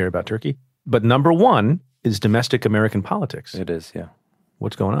also care about Turkey. But number one is domestic American politics. It is, yeah.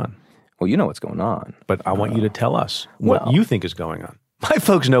 What's going on? Well, you know what's going on. But I want you to tell us what you think is going on. My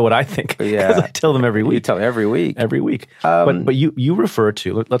folks know what I think because I tell them every week. You tell them every week. Every week. But you refer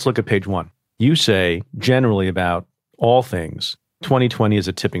to, let's look at page 1. You say generally about all things, 2020 is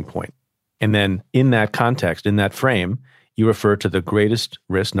a tipping point. And then in that context, in that frame, you refer to the greatest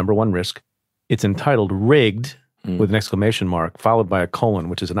risk, number one risk. It's entitled rigged with an exclamation mark, followed by a colon,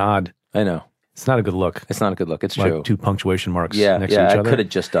 which is an odd. I know. It's not a good look. It's not a good look. It's like true. 2 punctuation marks next to each other. I could have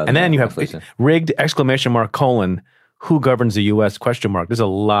just done and that. Then you have rigged, exclamation mark, colon, who governs the U.S., question mark. There's a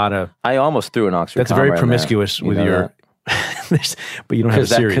lot of... I almost threw an Oxford That's very promiscuous with your... but you don't have a series. Because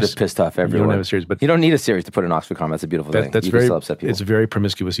that could have pissed off everyone. You don't have a series. But you don't need a series to put an Oxford comma. That's a beautiful thing. That's you very, can still upset people. It's a very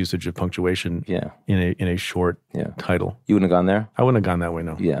promiscuous usage of punctuation in a short title. You wouldn't have gone there? I wouldn't have gone that way,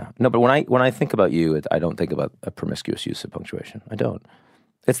 no. Yeah. No, but when I think about you, I don't think about a promiscuous use of punctuation. I don't.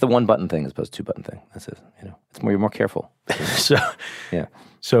 It's the one button thing as opposed to 2 button thing. That's it. It's more, you're more careful.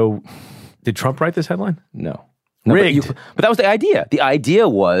 So, did Trump write this headline? No. Rigged. But that was the idea. The idea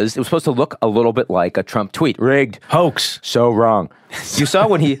was it was supposed to look a little bit like a Trump tweet. Rigged. Hoax. So wrong. You saw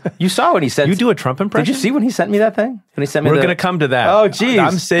when he sent... You do a Trump impression? Did you see when he sent me that thing? When he sent me We're going to come to that. Oh, geez.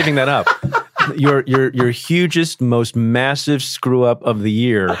 I'm saving that up. Your hugest, most massive screw up of the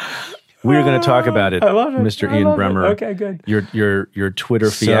year. We're going to talk about it, Mr. Ian Bremmer. Okay, good. Your Twitter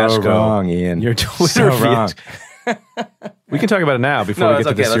fiasco. So wrong, Ian. Your Twitter fiasco. We can talk about it now before we get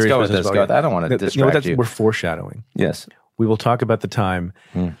to the serious business. Let's go. I don't want to distract you. We're foreshadowing. Yes. We will talk about the time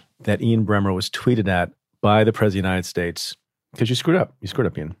that Ian Bremmer was tweeted at by the President of the United States because you screwed up. You screwed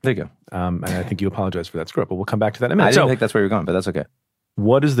up, Ian. There you go. And I think you apologize for that screw up, but we'll come back to that in a minute. I didn't think that's where you're going, but that's okay.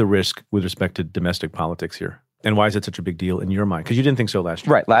 What is the risk with respect to domestic politics here? And why is it such a big deal in your mind? Because you didn't think so last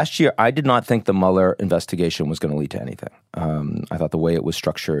year. Right. Last year, I did not think the Mueller investigation was going to lead to anything. I thought the way it was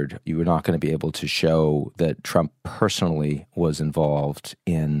structured, you were not going to be able to show that Trump personally was involved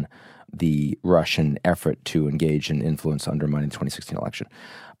in the Russian effort to engage in influence undermining the 2016 election.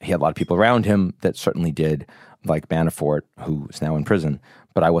 He had a lot of people around him that certainly did, like Manafort, who is now in prison,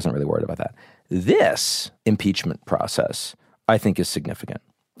 but I wasn't really worried about that. This impeachment process, I think, is significant.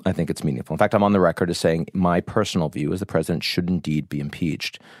 I think it's meaningful. In fact, I'm on the record as saying my personal view is the president should indeed be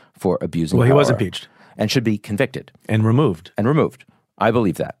impeached for abusing power. Well, he was impeached. And should be convicted. And removed. I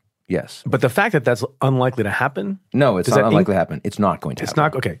believe that, yes. But the fact that that's unlikely to happen? No, it's not unlikely to happen. It's not going to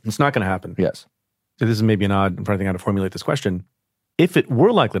happen. It's not going to happen. Yes. So this is maybe an odd, I'm trying to think how to formulate this question. If it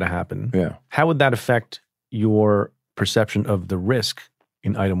were likely to happen, how would that affect your perception of the risk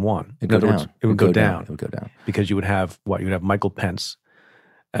in item 1? It would go down. It would go down. It would go down. Because you would have what? You would have Michael Pence,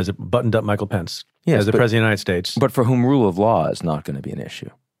 as a buttoned-up Michael Pence, as the President of the United States. But for whom rule of law is not going to be an issue.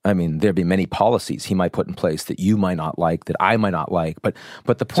 I mean, there'd be many policies he might put in place that you might not like, that I might not like. But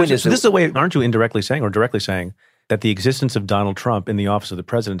the point is... So this is a way, aren't you indirectly saying, or directly saying, that the existence of Donald Trump in the office of the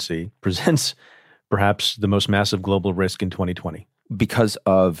presidency presents perhaps the most massive global risk in 2020? Because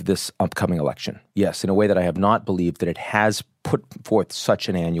of this upcoming election. Yes, in a way that I have not believed that it has put forth such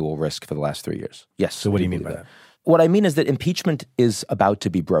an annual risk for the last 3 years. Yes. So what do you mean by that? What I mean is that impeachment is about to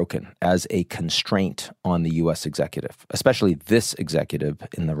be broken as a constraint on the U.S. executive, especially this executive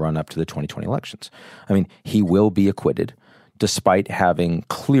in the run-up to the 2020 elections. I mean, he will be acquitted despite having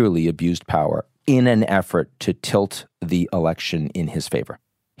clearly abused power in an effort to tilt the election in his favor.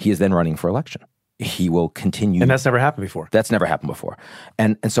 He is then running for election. He will continue. And that's never happened before. That's never happened before.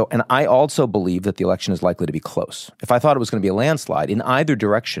 And I also believe that the election is likely to be close. If I thought it was going to be a landslide, in either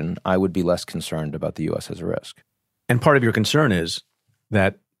direction, I would be less concerned about the U.S. as a risk. And part of your concern is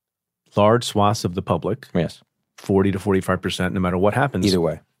that large swaths of the public, 40 to 45%, no matter what happens, either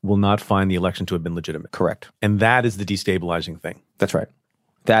way, will not find the election to have been legitimate. Correct. And that is the destabilizing thing. That's right.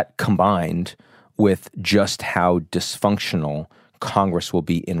 That combined with just how dysfunctional Congress will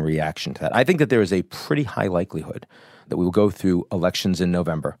be in reaction to that. I think that there is a pretty high likelihood that we will go through elections in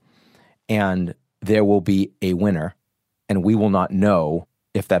November and there will be a winner and we will not know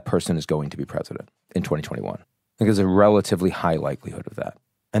if that person is going to be president in 2021. I think there's a relatively high likelihood of that.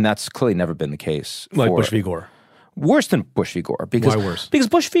 And that's clearly never been the case. Like Bush v. Gore. Worse than Bush v. Gore. Because, why worse? Because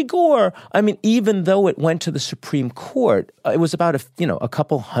Bush v. Gore, I mean, even though it went to the Supreme Court, it was about a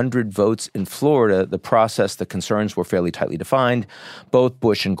couple hundred votes in Florida. The process, the concerns were fairly tightly defined. Both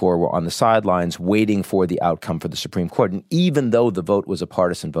Bush and Gore were on the sidelines waiting for the outcome for the Supreme Court. And even though the vote was a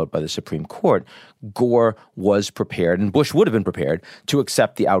partisan vote by the Supreme Court, Gore was prepared, and Bush would have been prepared, to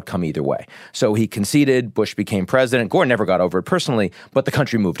accept the outcome either way. So he conceded, Bush became president. Gore never got over it personally, but the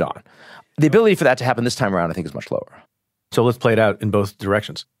country moved on. The ability for that to happen this time around, I think, is much lower. So let's play it out in both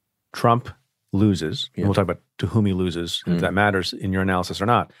directions. Trump loses, and we'll talk about to whom he loses, and if that matters in your analysis or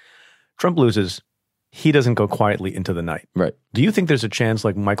not. Trump loses. He doesn't go quietly into the night. Right. Do you think there's a chance,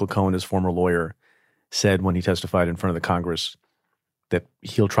 like Michael Cohen, his former lawyer, said when he testified in front of the Congress, that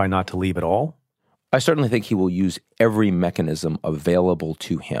he'll try not to leave at all? I certainly think he will use every mechanism available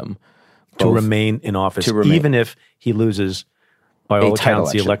to him to remain in office, even if he loses, by all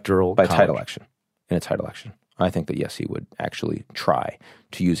accounts, the electoral college. By tight election. In a tight election. I think that, yes, he would actually try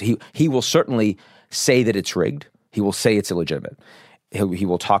to use it. He will certainly say that it's rigged. He will say it's illegitimate. He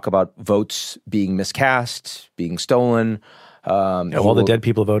will talk about votes being miscast, being stolen. All the dead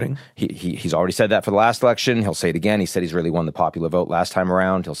people voting? He's already said that for the last election. He'll say it again. He said he's really won the popular vote last time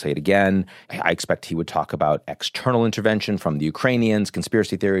around. He'll say it again. I expect he would talk about external intervention from the Ukrainians,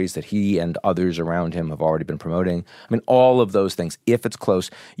 conspiracy theories that he and others around him have already been promoting. I mean, all of those things, if it's close,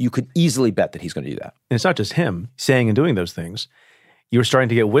 you could easily bet that he's going to do that. And it's not just him saying and doing those things. You're starting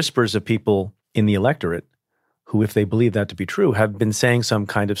to get whispers of people in the electorate who, if they believe that to be true, have been saying some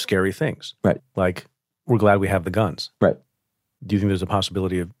kind of scary things. Right. Like, we're glad we have the guns. Right. Do you think there's a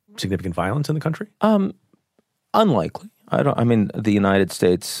possibility of significant violence in the country? Unlikely. The United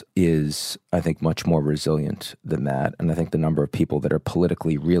States is, I think, much more resilient than that. And I think the number of people that are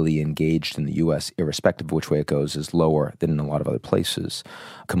politically really engaged in the U.S., irrespective of which way it goes, is lower than in a lot of other places.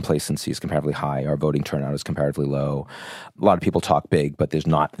 Complacency is comparatively high. Our voting turnout is comparatively low. A lot of people talk big, but there's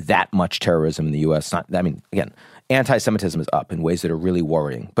not that much terrorism in the U.S. Again, anti-Semitism is up in ways that are really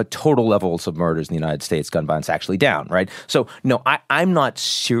worrying, but total levels of murders in the United States, gun violence, actually down, right? So, no, I'm not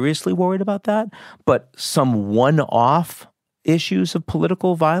seriously worried about that, but some one-off issues of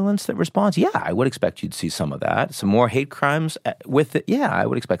political violence that responds, yeah, I would expect you'd see some of that. Some more hate crimes with it, yeah, I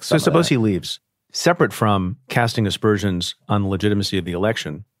would expect some of that. So suppose he leaves. Separate from casting aspersions on the legitimacy of the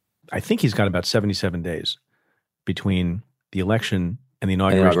election, I think he's got about 77 days between the election and the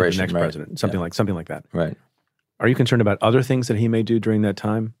inauguration of the next president, something like that. Right. Are you concerned about other things that he may do during that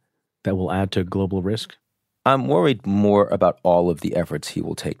time that will add to global risk? I'm worried more about all of the efforts he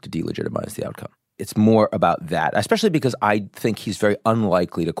will take to delegitimize the outcome. It's more about that, especially because I think he's very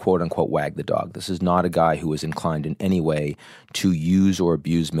unlikely to quote-unquote wag the dog. This is not a guy who is inclined in any way to use or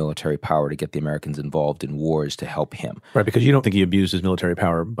abuse military power to get the Americans involved in wars to help him. Right, because you don't think he abused his military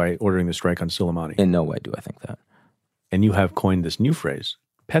power by ordering the strike on Soleimani. In no way do I think that. And you have coined this new phrase,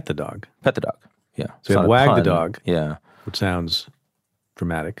 pet the dog. Pet the dog, yeah. So you have wag the dog, yeah, which sounds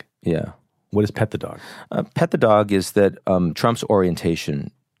dramatic. Yeah. What is pet the dog? Pet the dog is that Trump's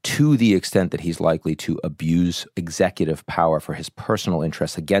orientation, to the extent that he's likely to abuse executive power for his personal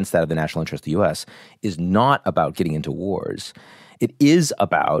interests against that of the national interest of the U.S., is not about getting into wars. It is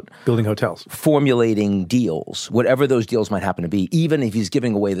about building hotels, formulating deals, whatever those deals might happen to be, even if he's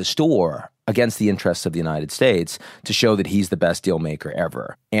giving away the store against the interests of the United States, to show that he's the best deal maker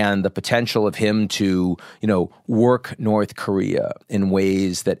ever. And the potential of him to, work North Korea in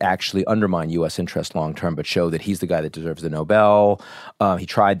ways that actually undermine U.S. interest long term, but show that he's the guy that deserves the Nobel. He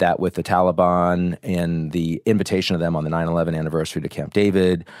tried that with the Taliban and the invitation of them on the 9/11 anniversary to Camp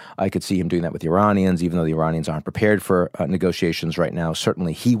David. I could see him doing that with the Iranians, even though the Iranians aren't prepared for negotiations right now.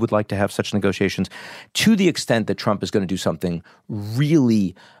 Certainly he would like to have such negotiations. To the extent that Trump is going to do something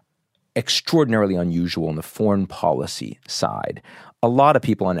really extraordinarily unusual on the foreign policy side, a lot of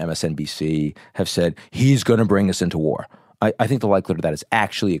people on MSNBC have said he's going to bring us into war. I think the likelihood of that is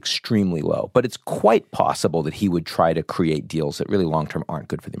actually extremely low, but it's quite possible that he would try to create deals that really long-term aren't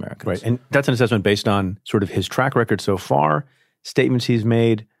good for the Americans. Right, and that's an assessment based on sort of his track record so far, statements he's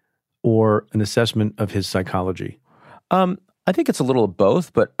made, or an assessment of his psychology? I think it's a little of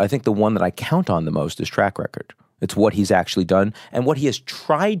both, but I think the one that I count on the most is track record. It's what he's actually done and what he has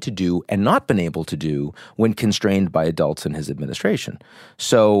tried to do and not been able to do when constrained by adults in his administration.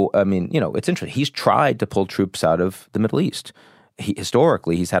 So, it's interesting. He's tried to pull troops out of the Middle East.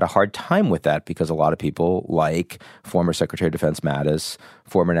 Historically, he's had a hard time with that because a lot of people like former Secretary of Defense Mattis,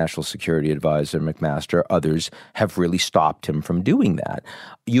 former National Security Advisor McMaster, others have really stopped him from doing that.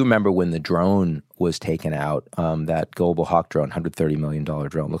 You remember when the drone was taken out, that Global Hawk drone, $130 million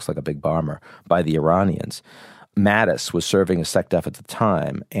drone, looks like a big bomber, by the Iranians. Mattis was serving as SecDef at the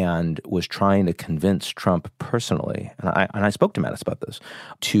time and was trying to convince Trump personally, and I spoke to Mattis about this,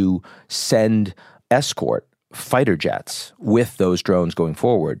 to send escort fighter jets with those drones going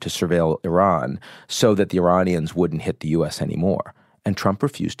forward to surveil Iran so that the Iranians wouldn't hit the U.S. anymore. And Trump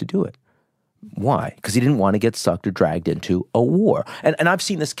refused to do it. Why? Because he didn't want to get sucked or dragged into a war. And I've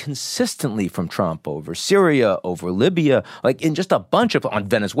seen this consistently from Trump over Syria, over Libya, like in just a bunch of, on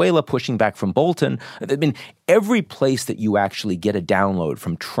Venezuela, pushing back from Bolton. I mean, every place that you actually get a download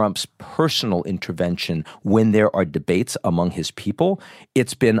from Trump's personal intervention when there are debates among his people,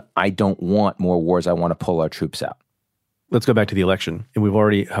 it's been, I don't want more wars, I want to pull our troops out. Let's go back to the election. And we've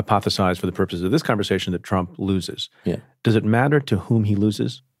already hypothesized for the purposes of this conversation that Trump loses. Yeah. Does it matter to whom he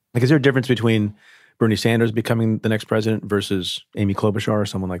loses? Like, is there a difference between Bernie Sanders becoming the next president versus Amy Klobuchar or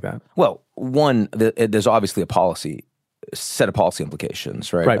someone like that? Well, one, there's obviously a set of policy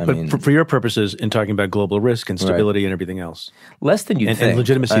implications, right? Right, but for your purposes, in talking about global risk and stability and everything else. Less than you think. And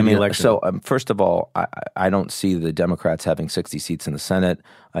legitimacy of the election. So first of all, I don't see the Democrats having 60 seats in the Senate.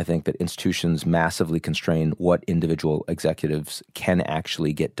 I think that institutions massively constrain what individual executives can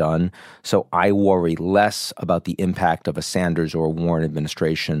actually get done. So I worry less about the impact of a Sanders or a Warren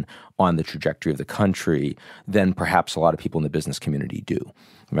administration on the trajectory of the country than perhaps a lot of people in the business community do.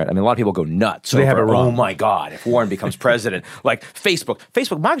 Right? I mean, a lot of people go nuts. So they have it wrong. Oh my God, if Warren becomes president, like Facebook,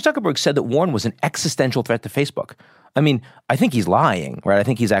 Mark Zuckerberg said that Warren was an existential threat to Facebook. I mean, I think he's lying, right? I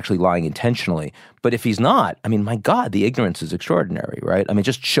think he's actually lying intentionally. But if he's not, I mean, my God, the ignorance is extraordinary, right? I mean, it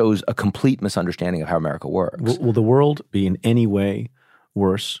just shows a complete misunderstanding of how America works. Will the world be in any way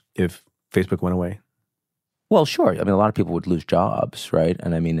worse if Facebook went away? Well, sure. I mean, a lot of people would lose jobs, right?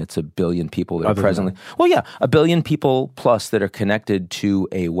 And I mean, it's a billion people that are presently... Well, yeah, a billion people plus that are connected to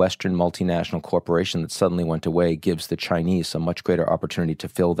a Western multinational corporation that suddenly went away gives the Chinese a much greater opportunity to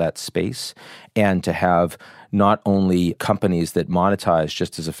fill that space and to have not only companies that monetize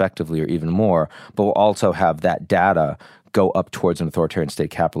just as effectively or even more, but will also have that data go up towards an authoritarian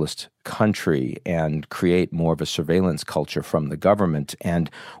state capitalist country and create more of a surveillance culture from the government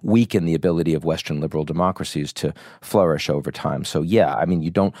and weaken the ability of Western liberal democracies to flourish over time. So yeah, I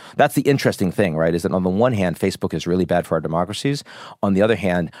mean, that's the interesting thing, right? Is that on the one hand, Facebook is really bad for our democracies. On the other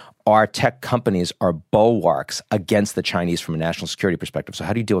hand, our tech companies are bulwarks against the Chinese from a national security perspective. So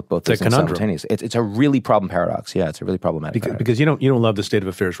how do you deal with both those things simultaneously? It's a really problem paradox. Yeah, it's a really problematic paradox. Because you don't love the state of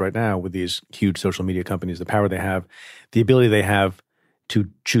affairs right now with these huge social media companies, the power they have, the ability they have to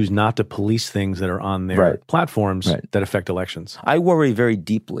choose not to police things that are on their platforms that affect elections. I worry very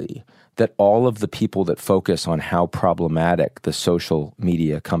deeply that all of the people that focus on how problematic the social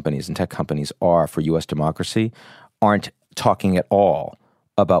media companies and tech companies are for U.S. democracy aren't talking at all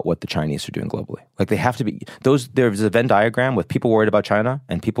about what the Chinese are doing globally. Like they have to be there's a Venn diagram with people worried about China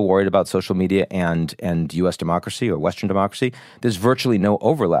and people worried about social media and US democracy or Western democracy. There's virtually no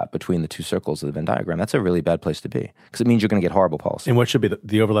overlap between the two circles of the Venn diagram. That's a really bad place to be because it means you're going to get horrible policy. And what should be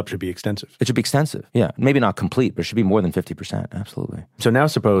the overlap should be extensive. It should be extensive. Yeah. Maybe not complete, but it should be more than 50%. Absolutely. So now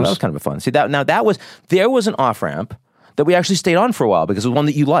suppose... Well, that was kind of a fun. See, there was an off-ramp that we actually stayed on for a while because it was one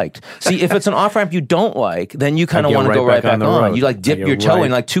that you liked. See, if it's an off-ramp you don't like, then you kind of want to go right back on. You like dip your toe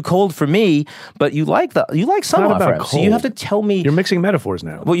in, like too cold for me, but you like some off-ramps. So you have to tell me. You're mixing metaphors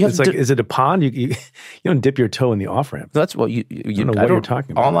now. Well, it's like, is it a pond? You don't dip your toe in the off-ramp. That's what you I don't know what you're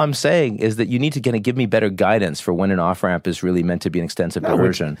talking about. All I'm saying is that you need to give me better guidance for when an off-ramp is really meant to be an extensive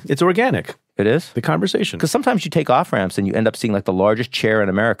diversion. It's organic. It is? The conversation. Because sometimes you take off-ramps and you end up seeing like the largest chair in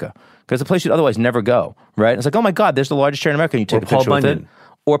America. Because it's a place you'd otherwise never go, right? It's like, oh my God, there's the largest chair in America. And you take a picture with it.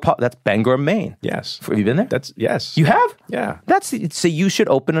 Or that's Bangor, Maine. Yes. Have you been there? Yes. You have? Yeah. So you should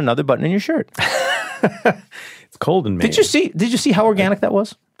open another button in your shirt. It's cold in Maine. Did you see how organic that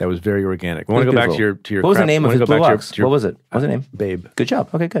was? That was very organic. I want to go back to your What was the name of his blue ox? What was it? What was the name? Babe. Good job.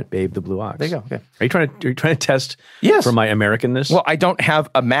 Okay, good. Babe the blue ox. There you go. Okay. Are you trying to test for my Americanness? Well, I don't have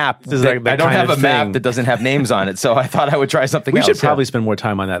a map. I don't have a map that doesn't have names on it, so I thought I would try something else. We should probably spend more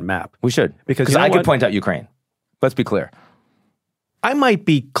time on that map. We should. Because I could point out Ukraine. Let's be clear. I might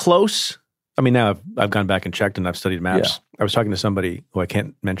be close. I mean, now I've gone back and checked and I've studied maps. Yeah. I was talking to somebody who I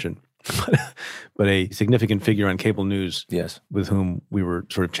can't mention, but a significant figure on cable news with whom we were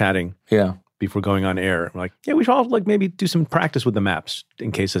sort of chatting before going on air. I'm like, yeah, we should all maybe do some practice with the maps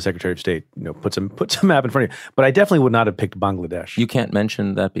in case the Secretary of State puts a map in front of you. But I definitely would not have picked Bangladesh. You can't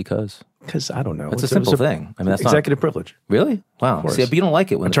mention that because I don't know. It's a simple thing. I mean, that's executive privilege. Really? Wow. See, but you don't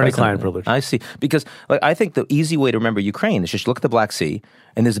like it when attorney-client privilege. I see. Because I think the easy way to remember Ukraine is just look at the Black Sea,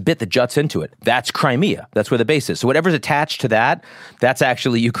 and there's a bit that juts into it. That's Crimea. That's where the base is. So whatever's attached to that, that's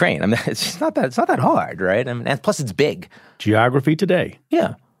actually Ukraine. I mean, it's not that hard, right? I mean, and plus it's big. Geography Today.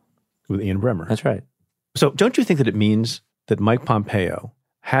 Yeah. With Ian Bremmer. That's right. So don't you think that it means that Mike Pompeo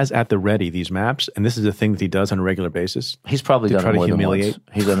has at the ready these maps, and this is a thing that he does on a regular basis? He's probably done it more than once.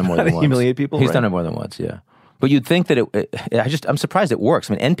 He's done it more than once. Humiliate people? He's done it more than once, yeah. But you'd think that I'm surprised it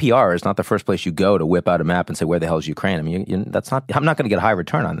works. I mean, NPR is not the first place you go to whip out a map and say, where the hell is Ukraine? I mean, I'm not going to get a high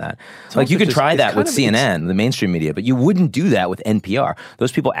return on that. Like, you can try that with CNN, the mainstream media, but you wouldn't do that with NPR.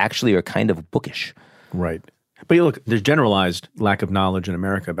 Those people actually are kind of bookish. Right. But you look, there's generalized lack of knowledge in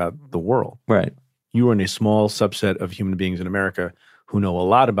America about the world. Right. You are in a small subset of human beings in America who know a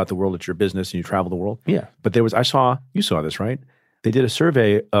lot about the world. It's your business and you travel the world. Yeah. But you saw this, right? They did a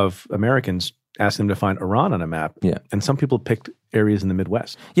survey of Americans, asked them to find Iran on a map. Yeah. And some people picked areas in the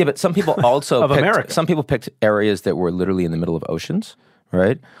Midwest. Yeah, but some people also America. Some people picked areas that were literally in the middle of oceans,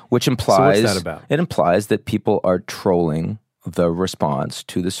 right? Which implies, so what's that about? It implies that people are trolling the response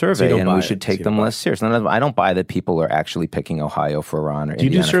to the survey, and we should take them less seriously. I don't buy that people are actually picking Ohio for Iran or Indiana.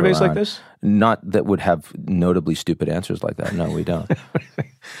 Do you do surveys for Iran. like this? Not that would have notably stupid answers like that. No, we don't.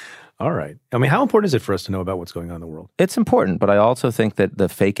 All right. I mean, how important is it for us to know about what's going on in the world? It's important, but I also think that the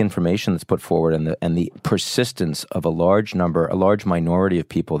fake information that's put forward and the persistence of a large minority of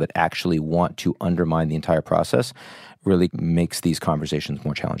people that actually want to undermine the entire process really makes these conversations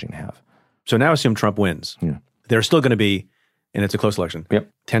more challenging to have. So now assume Trump wins. Yeah. There's still going to be, and it's a close election,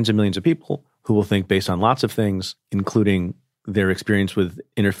 tens of millions of people who will think based on lots of things, including their experience with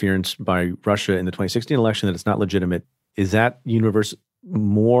interference by Russia in the 2016 election, that it's not legitimate. Is that universe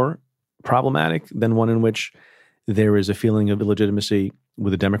more problematic than one in which there is a feeling of illegitimacy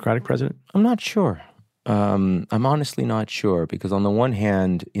with a Democratic president? I'm not sure. I'm honestly not sure, because on the one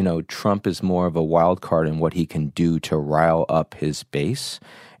hand, Trump is more of a wild card in what he can do to rile up his base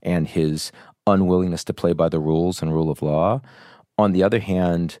and his unwillingness to play by the rules and rule of law. On the other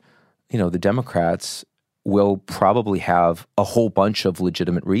hand, the Democrats will probably have a whole bunch of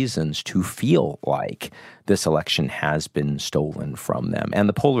legitimate reasons to feel like this election has been stolen from them. And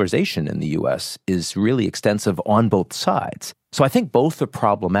the polarization in the U.S. is really extensive on both sides. So I think both are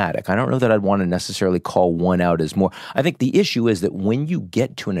problematic. I don't know that I'd want to necessarily call one out as more. I think the issue is that when you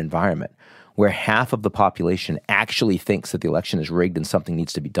get to an environment where half of the population actually thinks that the election is rigged and something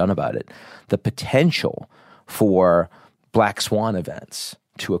needs to be done about it, the potential for black swan events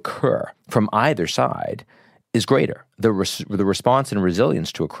to occur from either side is greater. The response and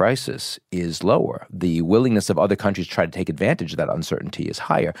resilience to a crisis is lower. The willingness of other countries to try to take advantage of that uncertainty is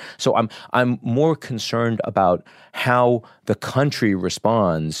higher. So I'm more concerned about how the country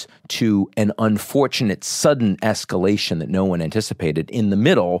responds to an unfortunate sudden escalation that no one anticipated in the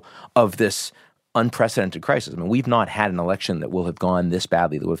middle of this unprecedented crisis. I mean, we've not had an election that will have gone this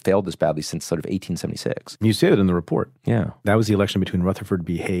badly, that would have failed this badly since sort of 1876. You say that in the report. Yeah. That was the election between Rutherford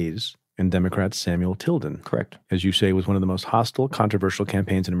B. Hayes and Democrat Samuel Tilden. Correct. As you say, was one of the most hostile, controversial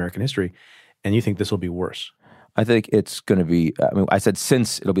campaigns in American history. And you think this will be worse? I think it's going to be, I said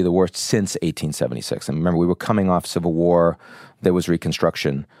it'll be the worst since 1876. And remember, we were coming off Civil War. There was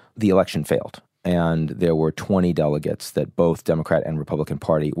Reconstruction. The election failed. And there were 20 delegates that both Democrat and Republican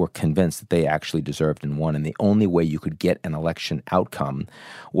Party were convinced that they actually deserved and won. And the only way you could get an election outcome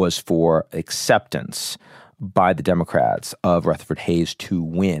was for acceptance by the Democrats of Rutherford Hayes to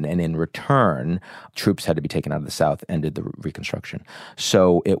win. And in return, troops had to be taken out of the South, ended the Reconstruction.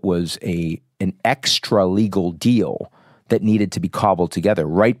 So it was an extra legal deal that needed to be cobbled together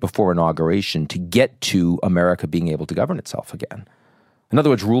right before inauguration to get to America being able to govern itself again. In other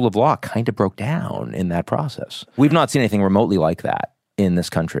words, rule of law kind of broke down in that process. We've not seen anything remotely like that in this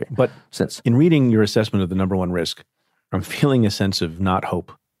country. But since in reading your assessment of the number one risk, I'm feeling a sense of not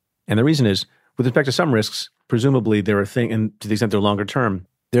hope. And the reason is, with respect to some risks, presumably there are things, and to the extent they're longer term,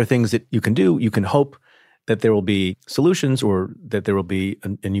 there are things that you can do. You can hope that there will be solutions, or that there will be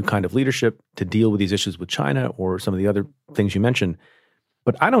a new kind of leadership to deal with these issues with China or some of the other things you mentioned.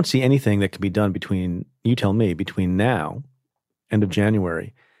 But I don't see anything that can be done between now, end of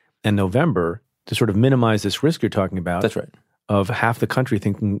January, and November to sort of minimize this risk you're talking about. That's right. Of half the country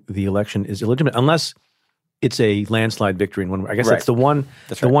thinking the election is illegitimate, unless it's a landslide victory in one way. I guess that's the one.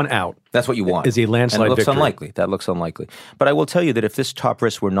 That's the one out. That's what you want. Is a landslide and it looks victory. unlikely. That looks unlikely. But I will tell you that if this top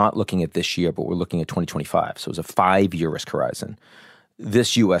risk, we're not looking at this year, but we're looking at 2025. So it's a 5-year risk horizon.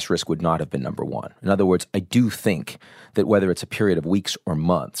 This U.S. risk would not have been number one. In other words, I do think that whether it's a period of weeks or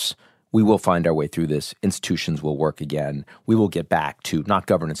months, we will find our way through this. Institutions will work again. We will get back to not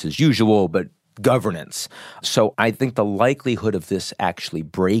governance as usual, but governance. So I think the likelihood of this actually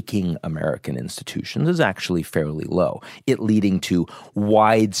breaking American institutions is actually fairly low, it leading to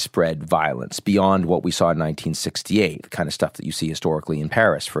widespread violence beyond what we saw in 1968, the kind of stuff that you see historically in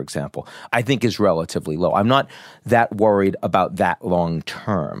Paris, for example, I think is relatively low. I'm not that worried about that long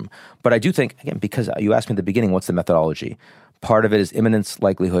term. But I do think, again, because you asked me at the beginning, what's the methodology? Part of it is imminence,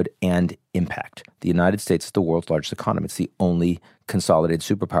 likelihood, and impact. The United States is the world's largest economy. It's the only consolidated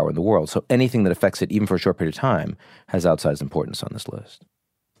superpower in the world. So anything that affects it, even for a short period of time, has outsized importance on this list.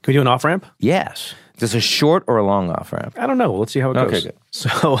 Can we do an off-ramp? Yes. Is this a short or a long off-ramp? I don't know. Let's see how it goes. Okay, good.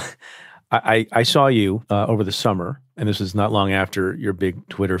 So I saw you over the summer, and this is not long after your big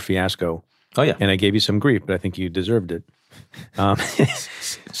Twitter fiasco. Oh, yeah. And I gave you some grief, but I think you deserved it.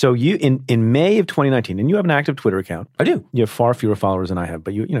 So you in May of 2019, and you have an active Twitter account. I do. You have far fewer followers than I have,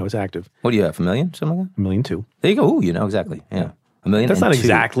 but you know it's active. What do you have? 1 million, something like that? 1.2 million. There you go. Ooh, you know exactly. Yeah. 1 million. That's not 2.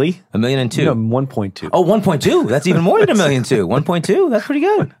 exactly 1 million and 2. You know, 1.2. Oh, 1.2. That's even more than 1 million 2. 1.2. That's pretty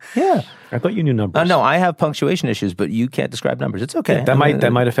good. Yeah. I thought you knew numbers. No, I have punctuation issues, but you can't describe numbers. It's okay. That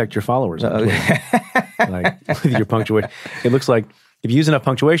might affect your followers. Like with your punctuation, it looks like if you use enough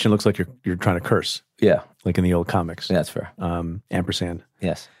punctuation, it looks like you're trying to curse. Yeah. Like in the old comics. Yeah, that's fair. Ampersand.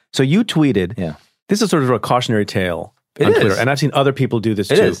 Yes. So you tweeted. Yeah. This is sort of a cautionary tale on Twitter, and I've seen other people do this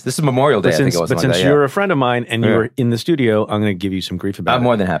too. It is. This is Memorial Day. I think it was. But since you're a friend of mine and you were in the studio, I'm going to give you some grief about it. I'm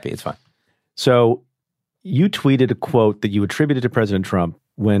more than happy. It's fine. So you tweeted a quote that you attributed to President Trump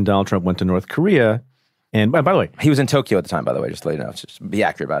when Donald Trump went to North Korea. And by the way, he was in Tokyo at the time, by the way, just to let you know. Just be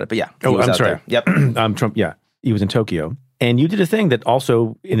accurate about it. But yeah. I'm sorry. There. Yep. Trump, yeah. He was in Tokyo. And you did a thing that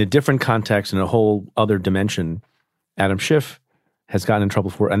also, in a different context, in a whole other dimension, Adam Schiff has gotten in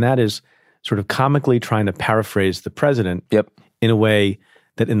trouble for, and that is sort of comically trying to paraphrase the president in a way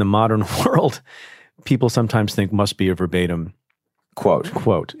that in the modern world, people sometimes think must be a verbatim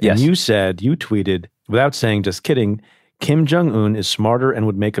quote. Yes. And you tweeted, without saying just kidding, Kim Jong-un is smarter and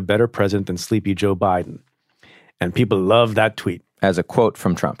would make a better president than sleepy Joe Biden. And people love that tweet. As a quote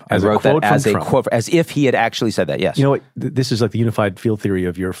from Trump. As a quote, as if he had actually said that, yes. You know what? This is like the unified field theory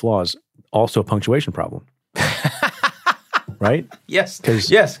of your flaws. Also a punctuation problem. Right? Yes.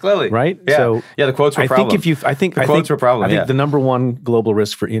 Yes, clearly. Right? Yeah. So the quotes were a problem. I think the quotes were a problem, I think the number one global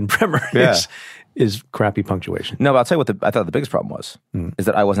risk for Ian Bremmer is crappy punctuation. No, but I'll tell you what I thought the biggest problem was, is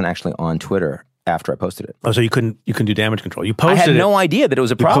that I wasn't actually on Twitter after I posted it. Oh, so you couldn't do damage control. You posted it. I had no idea that it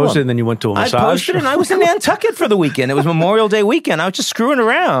was a problem. You posted it and then you went to a massage. I posted it and I was in Nantucket for the weekend. It was Memorial Day weekend. I was just screwing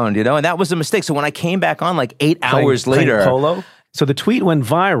around, and that was a mistake. So when I came back on like 8 hours later. Playing polo? So the tweet went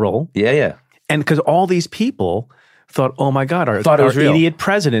viral. Yeah. And because all these people thought, oh my God, our idiot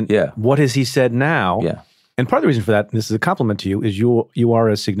president, what has he said now? Yeah. And part of the reason for that, and this is a compliment to you, is you are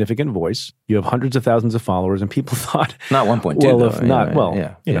a significant voice. You have hundreds of thousands of followers, and people thought... Not 1.2, well, though. if not,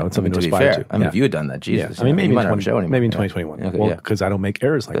 it's something to aspire to. I mean, if you had done that, Jesus. I mean, maybe in 2021. Okay, because I don't make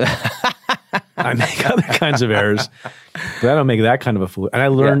errors like that. I make other kinds of errors, but I don't make that kind of a fool. And I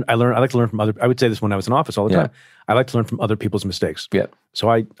like to learn from other... I would say this when I was in office all the time. I like to learn from other people's mistakes. Yeah. So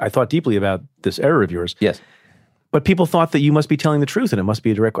I thought deeply about this error of yours. Yes. But people thought that you must be telling the truth and it must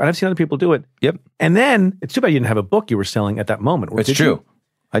be a direct... And I've seen other people do it. Yep. And then, it's too bad you didn't have a book you were selling at that moment. It's true.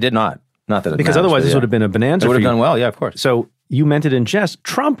 I did not. Not that it Because matters, otherwise this would have been a bonanza. It would have done well, yeah, of course. So you meant it in jest.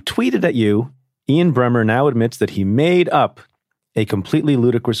 Trump tweeted at you, Ian Bremmer now admits that he made up a completely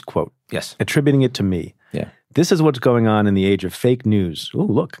ludicrous quote. Yes. Attributing it to me. Yeah. This is what's going on in the age of fake news. Ooh,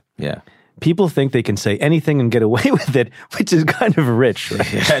 look. Yeah. People think they can say anything and get away with it, which is kind of rich.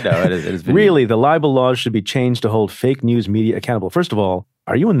 Right? Yeah, no, it is. Really, the libel laws should be changed to hold fake news media accountable. First of all,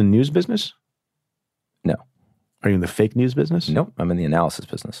 are you in the news business? No. Are you in the fake news business? Nope. I'm in the analysis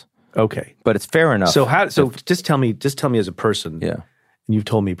business. Okay. But it's fair enough. So just tell me as a person. Yeah. And you've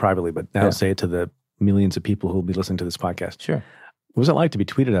told me privately, but now say it to the millions of people who will be listening to this podcast. Sure. What was it like to be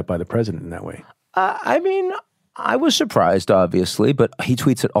tweeted at by the president in that way? I mean, I was surprised, obviously, but he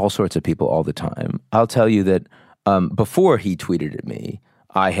tweets at all sorts of people all the time. I'll tell you that before he tweeted at me,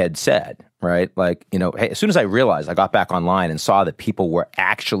 I had said, right, like, hey, as soon as I realized, I got back online and saw that people were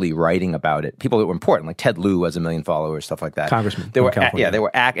actually writing about it, people that were important, like Ted Lieu has 1 million followers, stuff like that. Congressman. They were,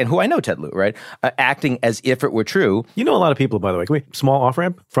 and who I know Ted Lieu, right, acting as if it were true. You know a lot of people, by the way. Wait, small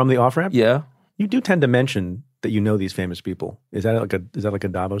off-ramp from the off-ramp? Yeah. You do tend to mention that you know these famous people. Is that like a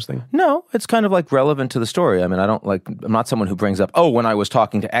Davos thing? No, it's kind of like relevant to the story. I mean, I'm not someone who brings up, when I was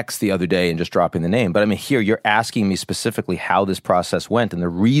talking to X the other day and just dropping the name. But I mean, here you're asking me specifically how this process went. And the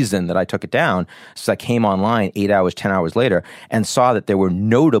reason that I took it down is I came online 8 hours, 10 hours later and saw that there were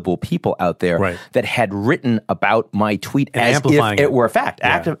notable people out there that had written about my tweet and as if it were a fact,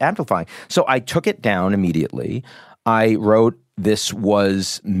 amplifying. So I took it down immediately. I wrote, this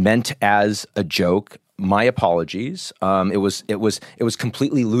was meant as a joke. My apologies. It was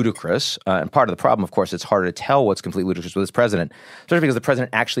completely ludicrous. And part of the problem, of course, it's harder to tell what's completely ludicrous with this president, especially because the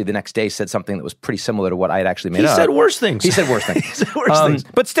president actually the next day said something that was pretty similar to what I had actually made up. He said worse things. He said worse things. He said worse things.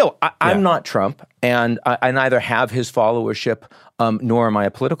 But still, I'm not Trump, and I neither have his followership nor am I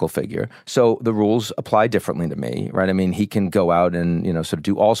a political figure. So the rules apply differently to me, right? I mean, he can go out and, sort of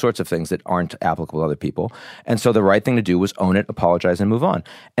do all sorts of things that aren't applicable to other people. And so the right thing to do was own it, apologize, and move on.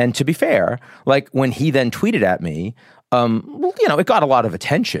 And to be fair, like when he then tweeted at me, it got a lot of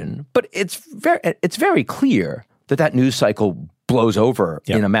attention, but it's very clear that news cycle blows over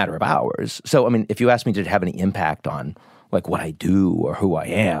in a matter of hours. So, I mean, if you ask me, did it have any impact on like what I do or who I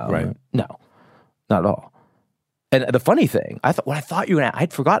am? Right. No, not at all. And the funny thing,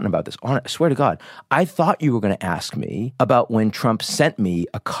 I'd forgotten about this. I swear to God, I thought you were going to ask me about when Trump sent me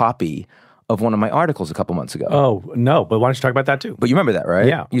a copy of one of my articles a couple months ago. Oh, no. But why don't you talk about that too? But you remember that, right?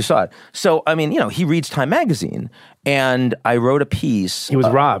 Yeah. You saw it. So, I mean, he reads Time Magazine, and I wrote a piece. He was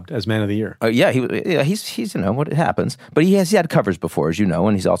robbed as Man of the Year. He's what it happens. But he had covers before, as you know,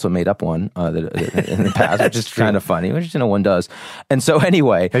 and he's also made up one in the past, which is kind of funny, which one does. And so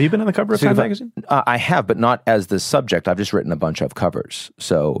anyway. Have you been on the cover of Time Magazine? I have, but not as the subject. I've just written a bunch of covers,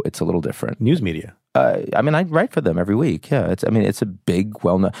 so it's a little different. News media. I write for them every week. Yeah, it's a big,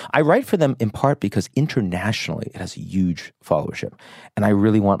 well-known. I write for them in part because internationally it has a huge followership, and I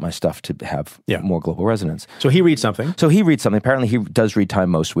really want my stuff to have more global resonance. So he reads something. Apparently, he does read Time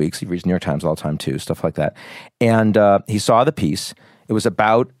most weeks. He reads New York Times all the time too, stuff like that. And he saw the piece. It was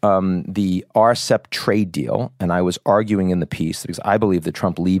about the RCEP trade deal, and I was arguing in the piece because I believe that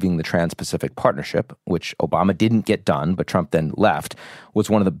Trump leaving the Trans-Pacific Partnership, which Obama didn't get done, but Trump then left, was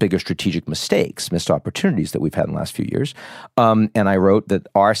one of the bigger strategic missed opportunities that we've had in the last few years. And I wrote that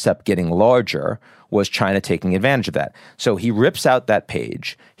RCEP getting larger was China taking advantage of that. So he rips out that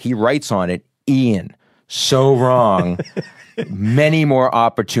page. He writes on it, Ian, so wrong. Many more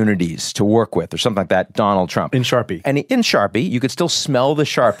opportunities to work with, or something like that, Donald Trump. In Sharpie. And in Sharpie, you could still smell the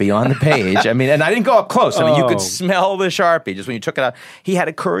Sharpie on the page. And I didn't go up close. You could smell the Sharpie just when you took it out. He had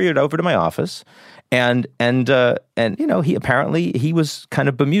it couriered over to my office, and he was kind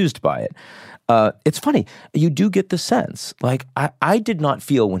of bemused by it. It's funny. You do get the sense, like, I did not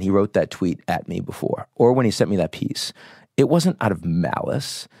feel when he wrote that tweet at me before, or when he sent me that piece, it wasn't out of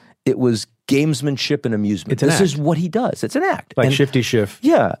malice. It was gamesmanship and amusement. This is what he does. It's an act. Like Shifty Schiff,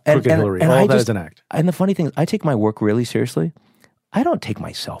 Crooked Hillary, all that is an act. And the funny thing is, I take my work really seriously. I don't take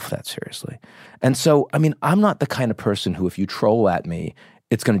myself that seriously. And so, I'm not the kind of person who, if you troll at me,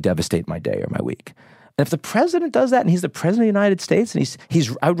 it's going to devastate my day or my week. And if the president does that, and he's the president of the United States, and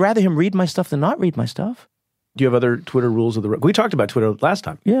I would rather him read my stuff than not read my stuff. Do you have other Twitter rules of the road? We talked about Twitter last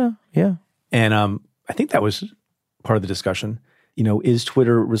time. Yeah. And I think that was part of the discussion. Is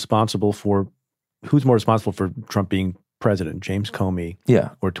Twitter responsible for, who's more responsible for Trump being president, James Comey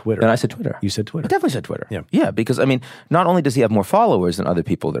or Twitter? And I said Twitter. You said Twitter. I definitely said Twitter. Yeah, because, not only does he have more followers than other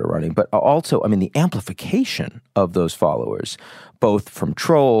people that are running, but also, the amplification of those followers, both from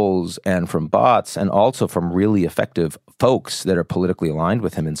trolls and from bots, and also from really effective folks that are politically aligned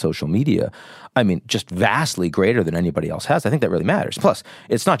with him in social media, just vastly greater than anybody else has. I think that really matters. Plus,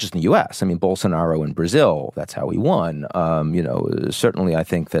 it's not just in the U.S. Bolsonaro in Brazil, that's how he won. Certainly I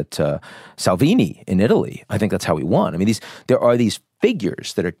think that Salvini in Italy, I think that's how he won. There are these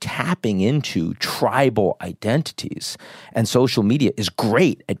figures that are tapping into tribal identities, and social media is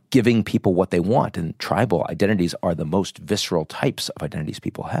great at giving people what they want, and tribal identities are the most visceral types of identities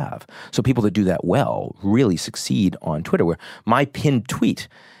people have. So people that do that well really succeed on Twitter, where my pinned tweet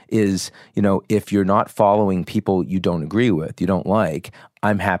is, if you're not following people you don't agree with, you don't like,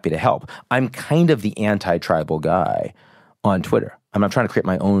 I'm happy to help. I'm kind of the anti-tribal guy on Twitter. I'm not trying to create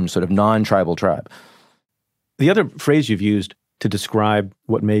my own sort of non-tribal tribe. The other phrase you've used to describe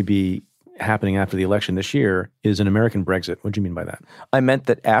what may be happening after the election this year is an American Brexit. What do you mean by that? I meant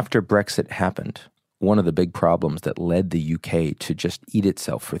that after Brexit happened, one of the big problems that led the UK to just eat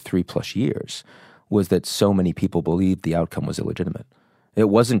itself for 3+ years was that so many people believed the outcome was illegitimate. It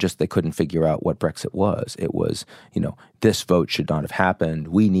wasn't just they couldn't figure out what Brexit was. It was, this vote should not have happened.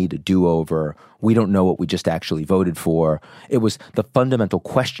 We need a do-over. We don't know what we just actually voted for. It was the fundamental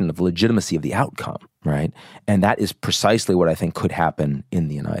question of the legitimacy of the outcome, right? And that is precisely what I think could happen in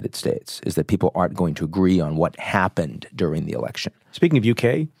the United States, is that people aren't going to agree on what happened during the election. Speaking of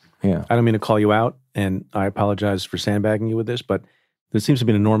UK, I don't mean to call you out, and I apologize for sandbagging you with this, but there seems to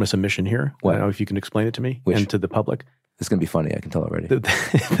be an enormous omission here. What? I don't know if you can explain it to me and to the public. It's going to be funny. I can tell already.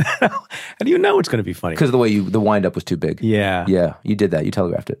 How do you know it's going to be funny? Because of the way the wind-up was too big. Yeah. Yeah, you did that. You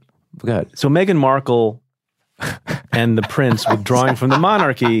telegraphed it. Go ahead. So Meghan Markle and the prince withdrawing from the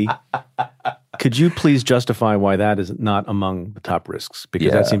monarchy. Could you please justify why that is not among the top risks?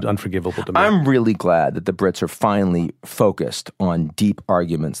 Because that seems unforgivable to me. I'm really glad that the Brits are finally focused on deep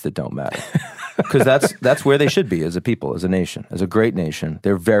arguments that don't matter. Because that's where they should be as a people, as a nation, as a great nation.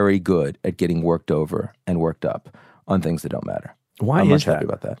 They're very good at getting worked over and worked up on things that don't matter. Why I'm is much that? happy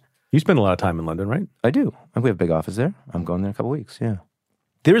about that. You spend a lot of time in London, right? I do. We have a big office there. I'm going there in a couple of weeks, yeah.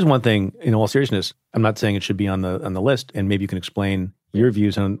 There is one thing, in all seriousness, I'm not saying it should be on the list, and maybe you can explain your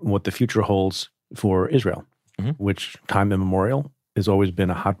views on what the future holds for Israel, which time immemorial has always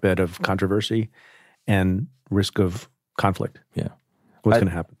been a hotbed of controversy and risk of conflict. Yeah. What's going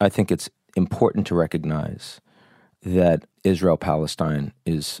to happen? I think it's important to recognize that Israel-Palestine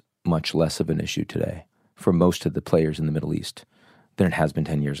is much less of an issue today for most of the players in the Middle East than it has been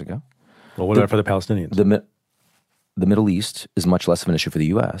 10 years ago. Well, what about for the Palestinians? The Middle East is much less of an issue for the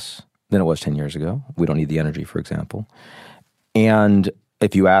U.S. than it was 10 years ago. We don't need the energy, for example. And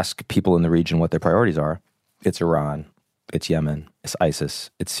if you ask people in the region what their priorities are, it's Iran, it's Yemen, it's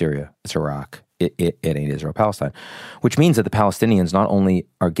ISIS, it's Syria, it's Iraq. It ain't Israel-Palestine, which means that the Palestinians not only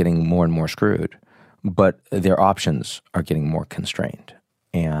are getting more and more screwed, but their options are getting more constrained.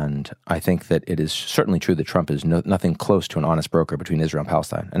 And I think that it is certainly true that Trump is nothing close to an honest broker between Israel and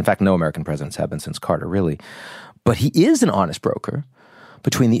Palestine. And in fact, no American presidents have been since Carter, really. But he is an honest broker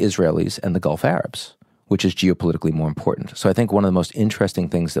between the Israelis and the Gulf Arabs, which is geopolitically more important. So I think one of the most interesting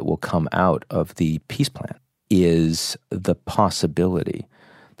things that will come out of the peace plan is the possibility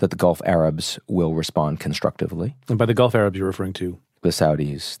that the Gulf Arabs will respond constructively. And by the Gulf Arabs, you're referring to? The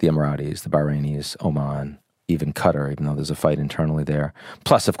Saudis, the Emiratis, the Bahrainis, Oman, even Qatar, even though there's a fight internally there.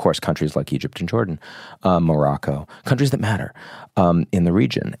 Plus, of course, countries like Egypt and Jordan, Morocco, countries that matter in the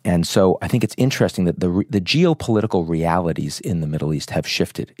region. And so I think it's interesting that the geopolitical realities in the Middle East have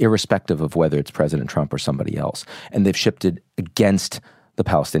shifted, irrespective of whether it's President Trump or somebody else. And they've shifted against the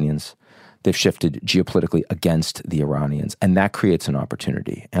Palestinians. They've shifted geopolitically against the Iranians. And that creates an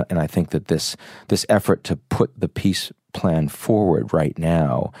opportunity. And I think that this effort to put the peace plan forward right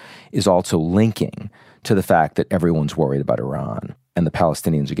now is also linking to the fact that everyone's worried about Iran and the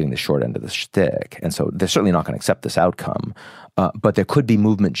Palestinians are getting the short end of the stick. And so they're certainly not going to accept this outcome. But there could be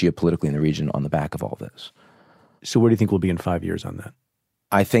movement geopolitically in the region on the back of all this. So where do you think we'll be in 5 years on that?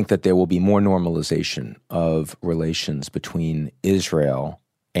 I think that there will be more normalization of relations between Israel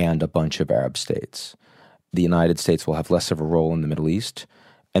and a bunch of Arab states. The United States will have less of a role in the Middle East.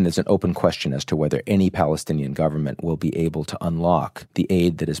 And there's an open question as to whether any Palestinian government will be able to unlock the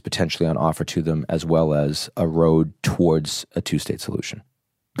aid that is potentially on offer to them, as well as a road towards a two-state solution.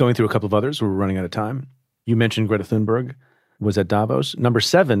 Going through a couple of others, we're running out of time. You mentioned Greta Thunberg was at Davos. Number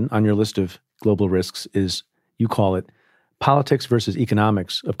 7 on your list of global risks is, you call it, politics versus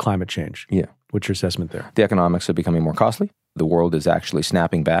economics of climate change. Yeah. What's your assessment there? The economics are becoming more costly. The world is actually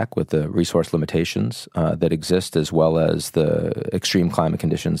snapping back with the resource limitations that exist, as well as the extreme climate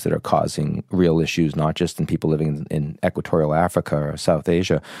conditions that are causing real issues, not just in people living in equatorial Africa or South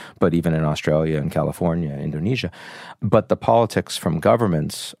Asia, but even in Australia and California, Indonesia. But the politics from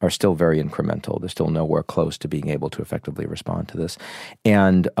governments are still very incremental. They're still nowhere close to being able to effectively respond to this.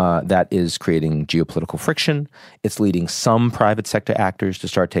 And that is creating geopolitical friction. It's leading some private sector actors to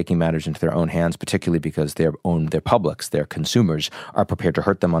start taking matters into their own hands, particularly because their publics, their consumers are prepared to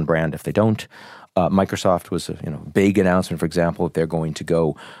hurt them on brand if they don't. Microsoft was a big announcement, for example, that they're going to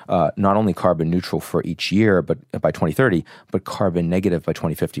go not only carbon neutral for each year, but by 2030, but carbon negative by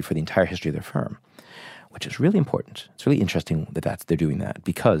 2050 for the entire history of their firm, which is really important. It's really interesting that they're doing that,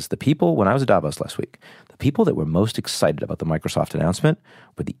 because the people, when I was at Davos last week, the people that were most excited about the Microsoft announcement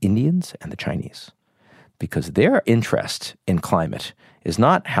were the Indians and the Chinese, because their interest in climate is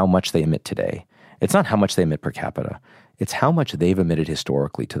not how much they emit today. It's not how much they emit per capita. It's how much they've emitted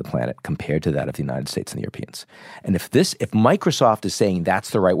historically to the planet compared to that of the United States and the Europeans. And if Microsoft is saying that's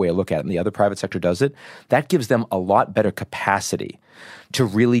the right way to look at it and the other private sector does it, that gives them a lot better capacity to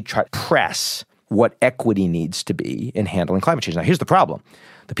really try to press what equity needs to be in handling climate change. Now, here's the problem.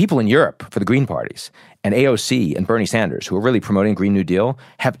 The people in Europe for the Green parties and AOC and Bernie Sanders, who are really promoting Green New Deal,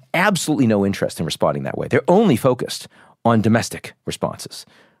 have absolutely no interest in responding that way. They're only focused on domestic responses.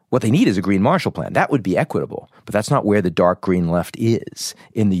 What they need is a green Marshall Plan. That would be equitable, but that's not where the dark green left is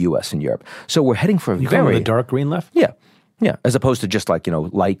in the U.S. and Europe. So we're heading for You call them the dark green left? Yeah. Yeah, as opposed to just like,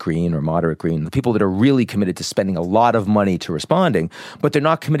 light green or moderate green. The people that are really committed to spending a lot of money to responding, but they're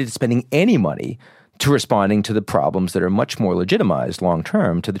not committed to spending any money to responding to the problems that are much more legitimized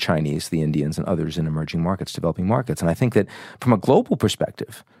long-term to the Chinese, the Indians, and others in emerging markets, developing markets. And I think that from a global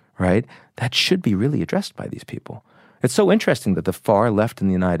perspective, right, that should be really addressed by these people. It's so interesting that the far left in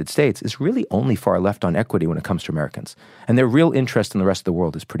the United States is really only far left on equity when it comes to Americans. And their real interest in the rest of the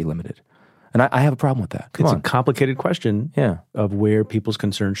world is pretty limited. And I have a problem with that. It's a complicated question of where people's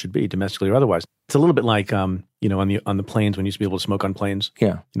concerns should be, domestically or otherwise. It's a little bit like, on the planes, when you used to be able to smoke on planes.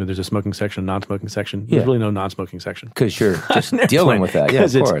 Yeah. There's a smoking section, a non-smoking section. There's really no non-smoking section. Because you're just dealing with that. Yeah,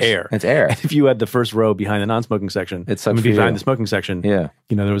 of Because course. it's air. It's air. And if you had the first row behind the non-smoking section, behind the smoking section, there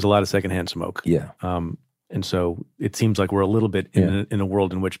was a lot of secondhand smoke. Yeah. And so it seems like we're a little bit in a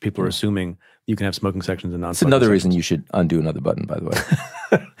world in which people are assuming you can have smoking sections and non-smoking sections. It's another reason you should undo another button, by the way.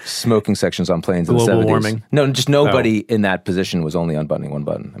 Smoking sections on planes in the 70s. Global warming. No, just nobody in that position was only unbuttoning one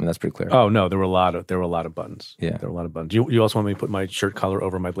button. I mean, that's pretty clear. Oh no, there were a lot of buttons. Yeah, there were a lot of buttons. You also want me to put my shirt collar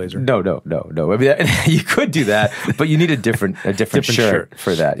over my blazer? No. I mean, you could do that, but you need a different shirt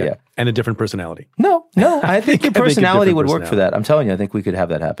for that. Yeah, and a different personality. No, I think your personality would work for that. I'm telling you, I think we could have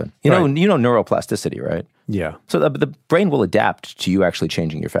that happen. You know neuroplasticity, right? Yeah. So the brain will adapt to you actually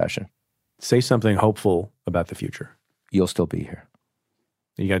changing your fashion. Say something hopeful about the future. You'll still be here.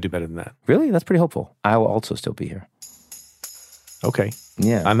 You got to do better than that. Really? That's pretty hopeful. I will also still be here. Okay.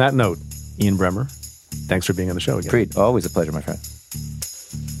 Yeah. On that note, Ian Bremmer, thanks for being on the show again. Preet, always a pleasure, my friend.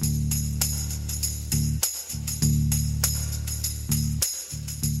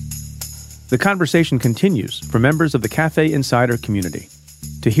 The conversation continues for members of the Cafe Insider community.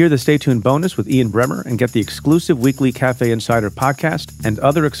 To hear the Stay Tuned bonus with Ian Bremmer and get the exclusive weekly Cafe Insider podcast and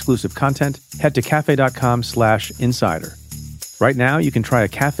other exclusive content, head to cafe.com/insider. Right now, you can try a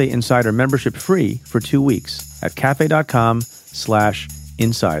Cafe Insider membership free for 2 weeks at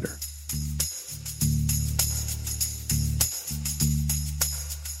cafe.com/insider.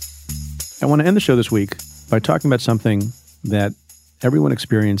 I want to end the show this week by talking about something that everyone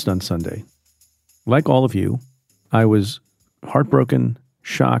experienced on Sunday. Like all of you, I was heartbroken,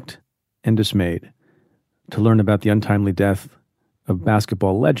 shocked, and dismayed to learn about the untimely death of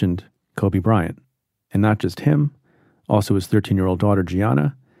basketball legend Kobe Bryant. And not just him, also his 13-year-old daughter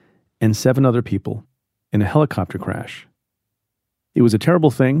Gianna, and 7 other people in a helicopter crash. It was a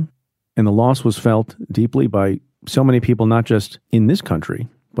terrible thing, and the loss was felt deeply by so many people, not just in this country,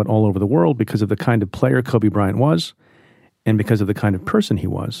 but all over the world, because of the kind of player Kobe Bryant was, and because of the kind of person he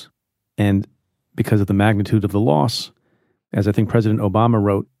was, and because of the magnitude of the loss. As I think President Obama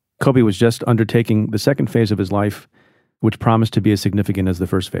wrote, Kobe was just undertaking the second phase of his life, which promised to be as significant as the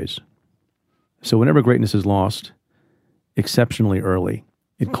first phase. So whenever greatness is lost, exceptionally early,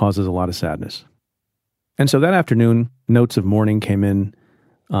 it causes a lot of sadness. And so that afternoon, notes of mourning came in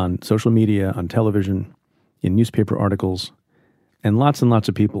on social media, on television, in newspaper articles, and lots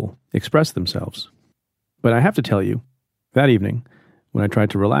of people expressed themselves. But I have to tell you, that evening, when I tried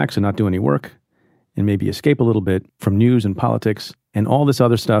to relax and not do any work, and maybe escape a little bit from news and politics and all this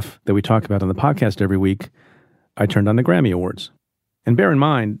other stuff that we talk about on the podcast every week, I turned on the Grammy Awards. And bear in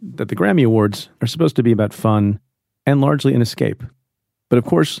mind that the Grammy Awards are supposed to be about fun and largely an escape. But of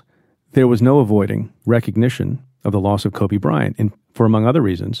course, there was no avoiding recognition of the loss of Kobe Bryant. And for, among other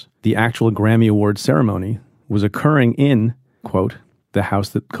reasons, the actual Grammy Awards ceremony was occurring in, quote, the house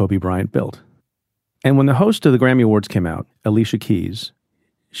that Kobe Bryant built. And when the host of the Grammy Awards came out, Alicia Keys,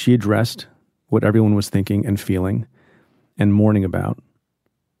 she addressed what everyone was thinking and feeling and mourning about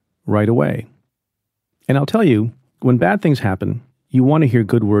right away. And I'll tell you, when bad things happen, you want to hear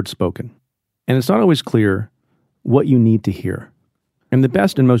good words spoken. And it's not always clear what you need to hear. And the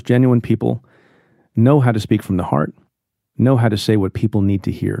best and most genuine people know how to speak from the heart, know how to say what people need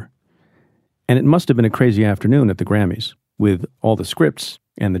to hear. And it must have been a crazy afternoon at the Grammys, with all the scripts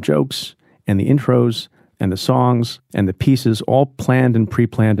and the jokes and the intros and the songs and the pieces all planned and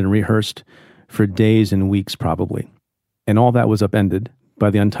pre-planned and rehearsed for days and weeks probably. And all that was upended by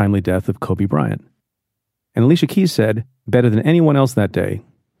the untimely death of Kobe Bryant. And Alicia Keys said, better than anyone else that day,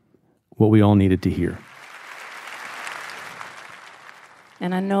 what we all needed to hear.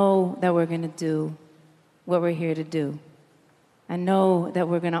 And I know that we're going to do what we're here to do. I know that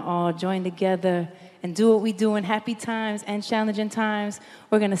we're going to all join together and do what we do in happy times and challenging times.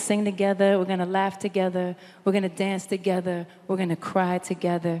 We're going to sing together. We're going to laugh together. We're going to dance together. We're going to cry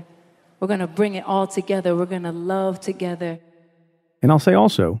together. We're going to bring it all together. We're going to love together. And I'll say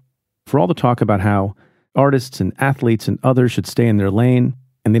also, for all the talk about how artists and athletes and others should stay in their lane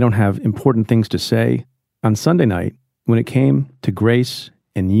and they don't have important things to say, on Sunday night, when it came to grace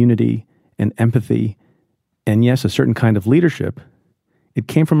and unity and empathy and, yes, a certain kind of leadership, it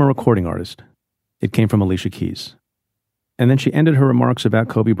came from a recording artist. It came from Alicia Keys. And then she ended her remarks about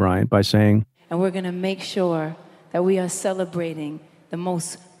Kobe Bryant by saying, and we're going to make sure that we are celebrating the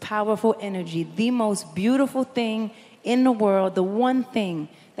most powerful energy, the most beautiful thing in the world, the one thing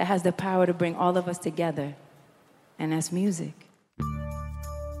that has the power to bring all of us together. and that's music.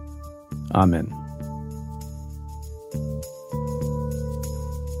 Amen.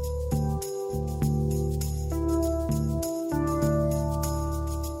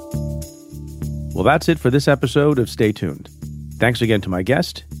 Well, that's it for this episode of Stay Tuned. Thanks again to my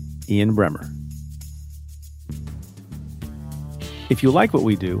guest, Ian Bremmer. If you like what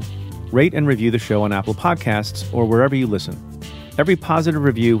we do, rate and review the show on Apple Podcasts or wherever you listen. Every positive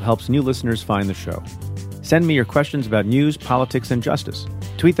review helps new listeners find the show. Send me your questions about news, politics, and justice.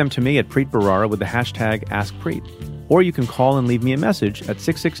 Tweet them to me at Preet Bharara with the hashtag AskPreet. Or you can call and leave me a message at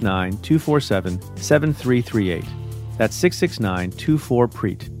 669-247-7338. That's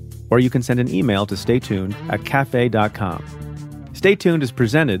 669-24-PREET. Or you can send an email to staytuned@cafe.com. Stay Tuned is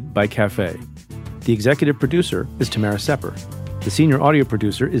presented by Cafe. The executive producer is Tamara Sepper. The senior audio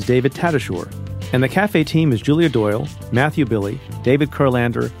producer is David Tadashore. And the Cafe team is Julia Doyle, Matthew Billy, David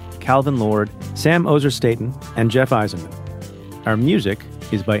Kurlander, Calvin Lord, Sam Ozer-Staten, and Jeff Eisenman. Our music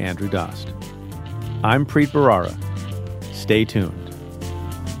is by Andrew Dost. I'm Preet Bharara. Stay tuned.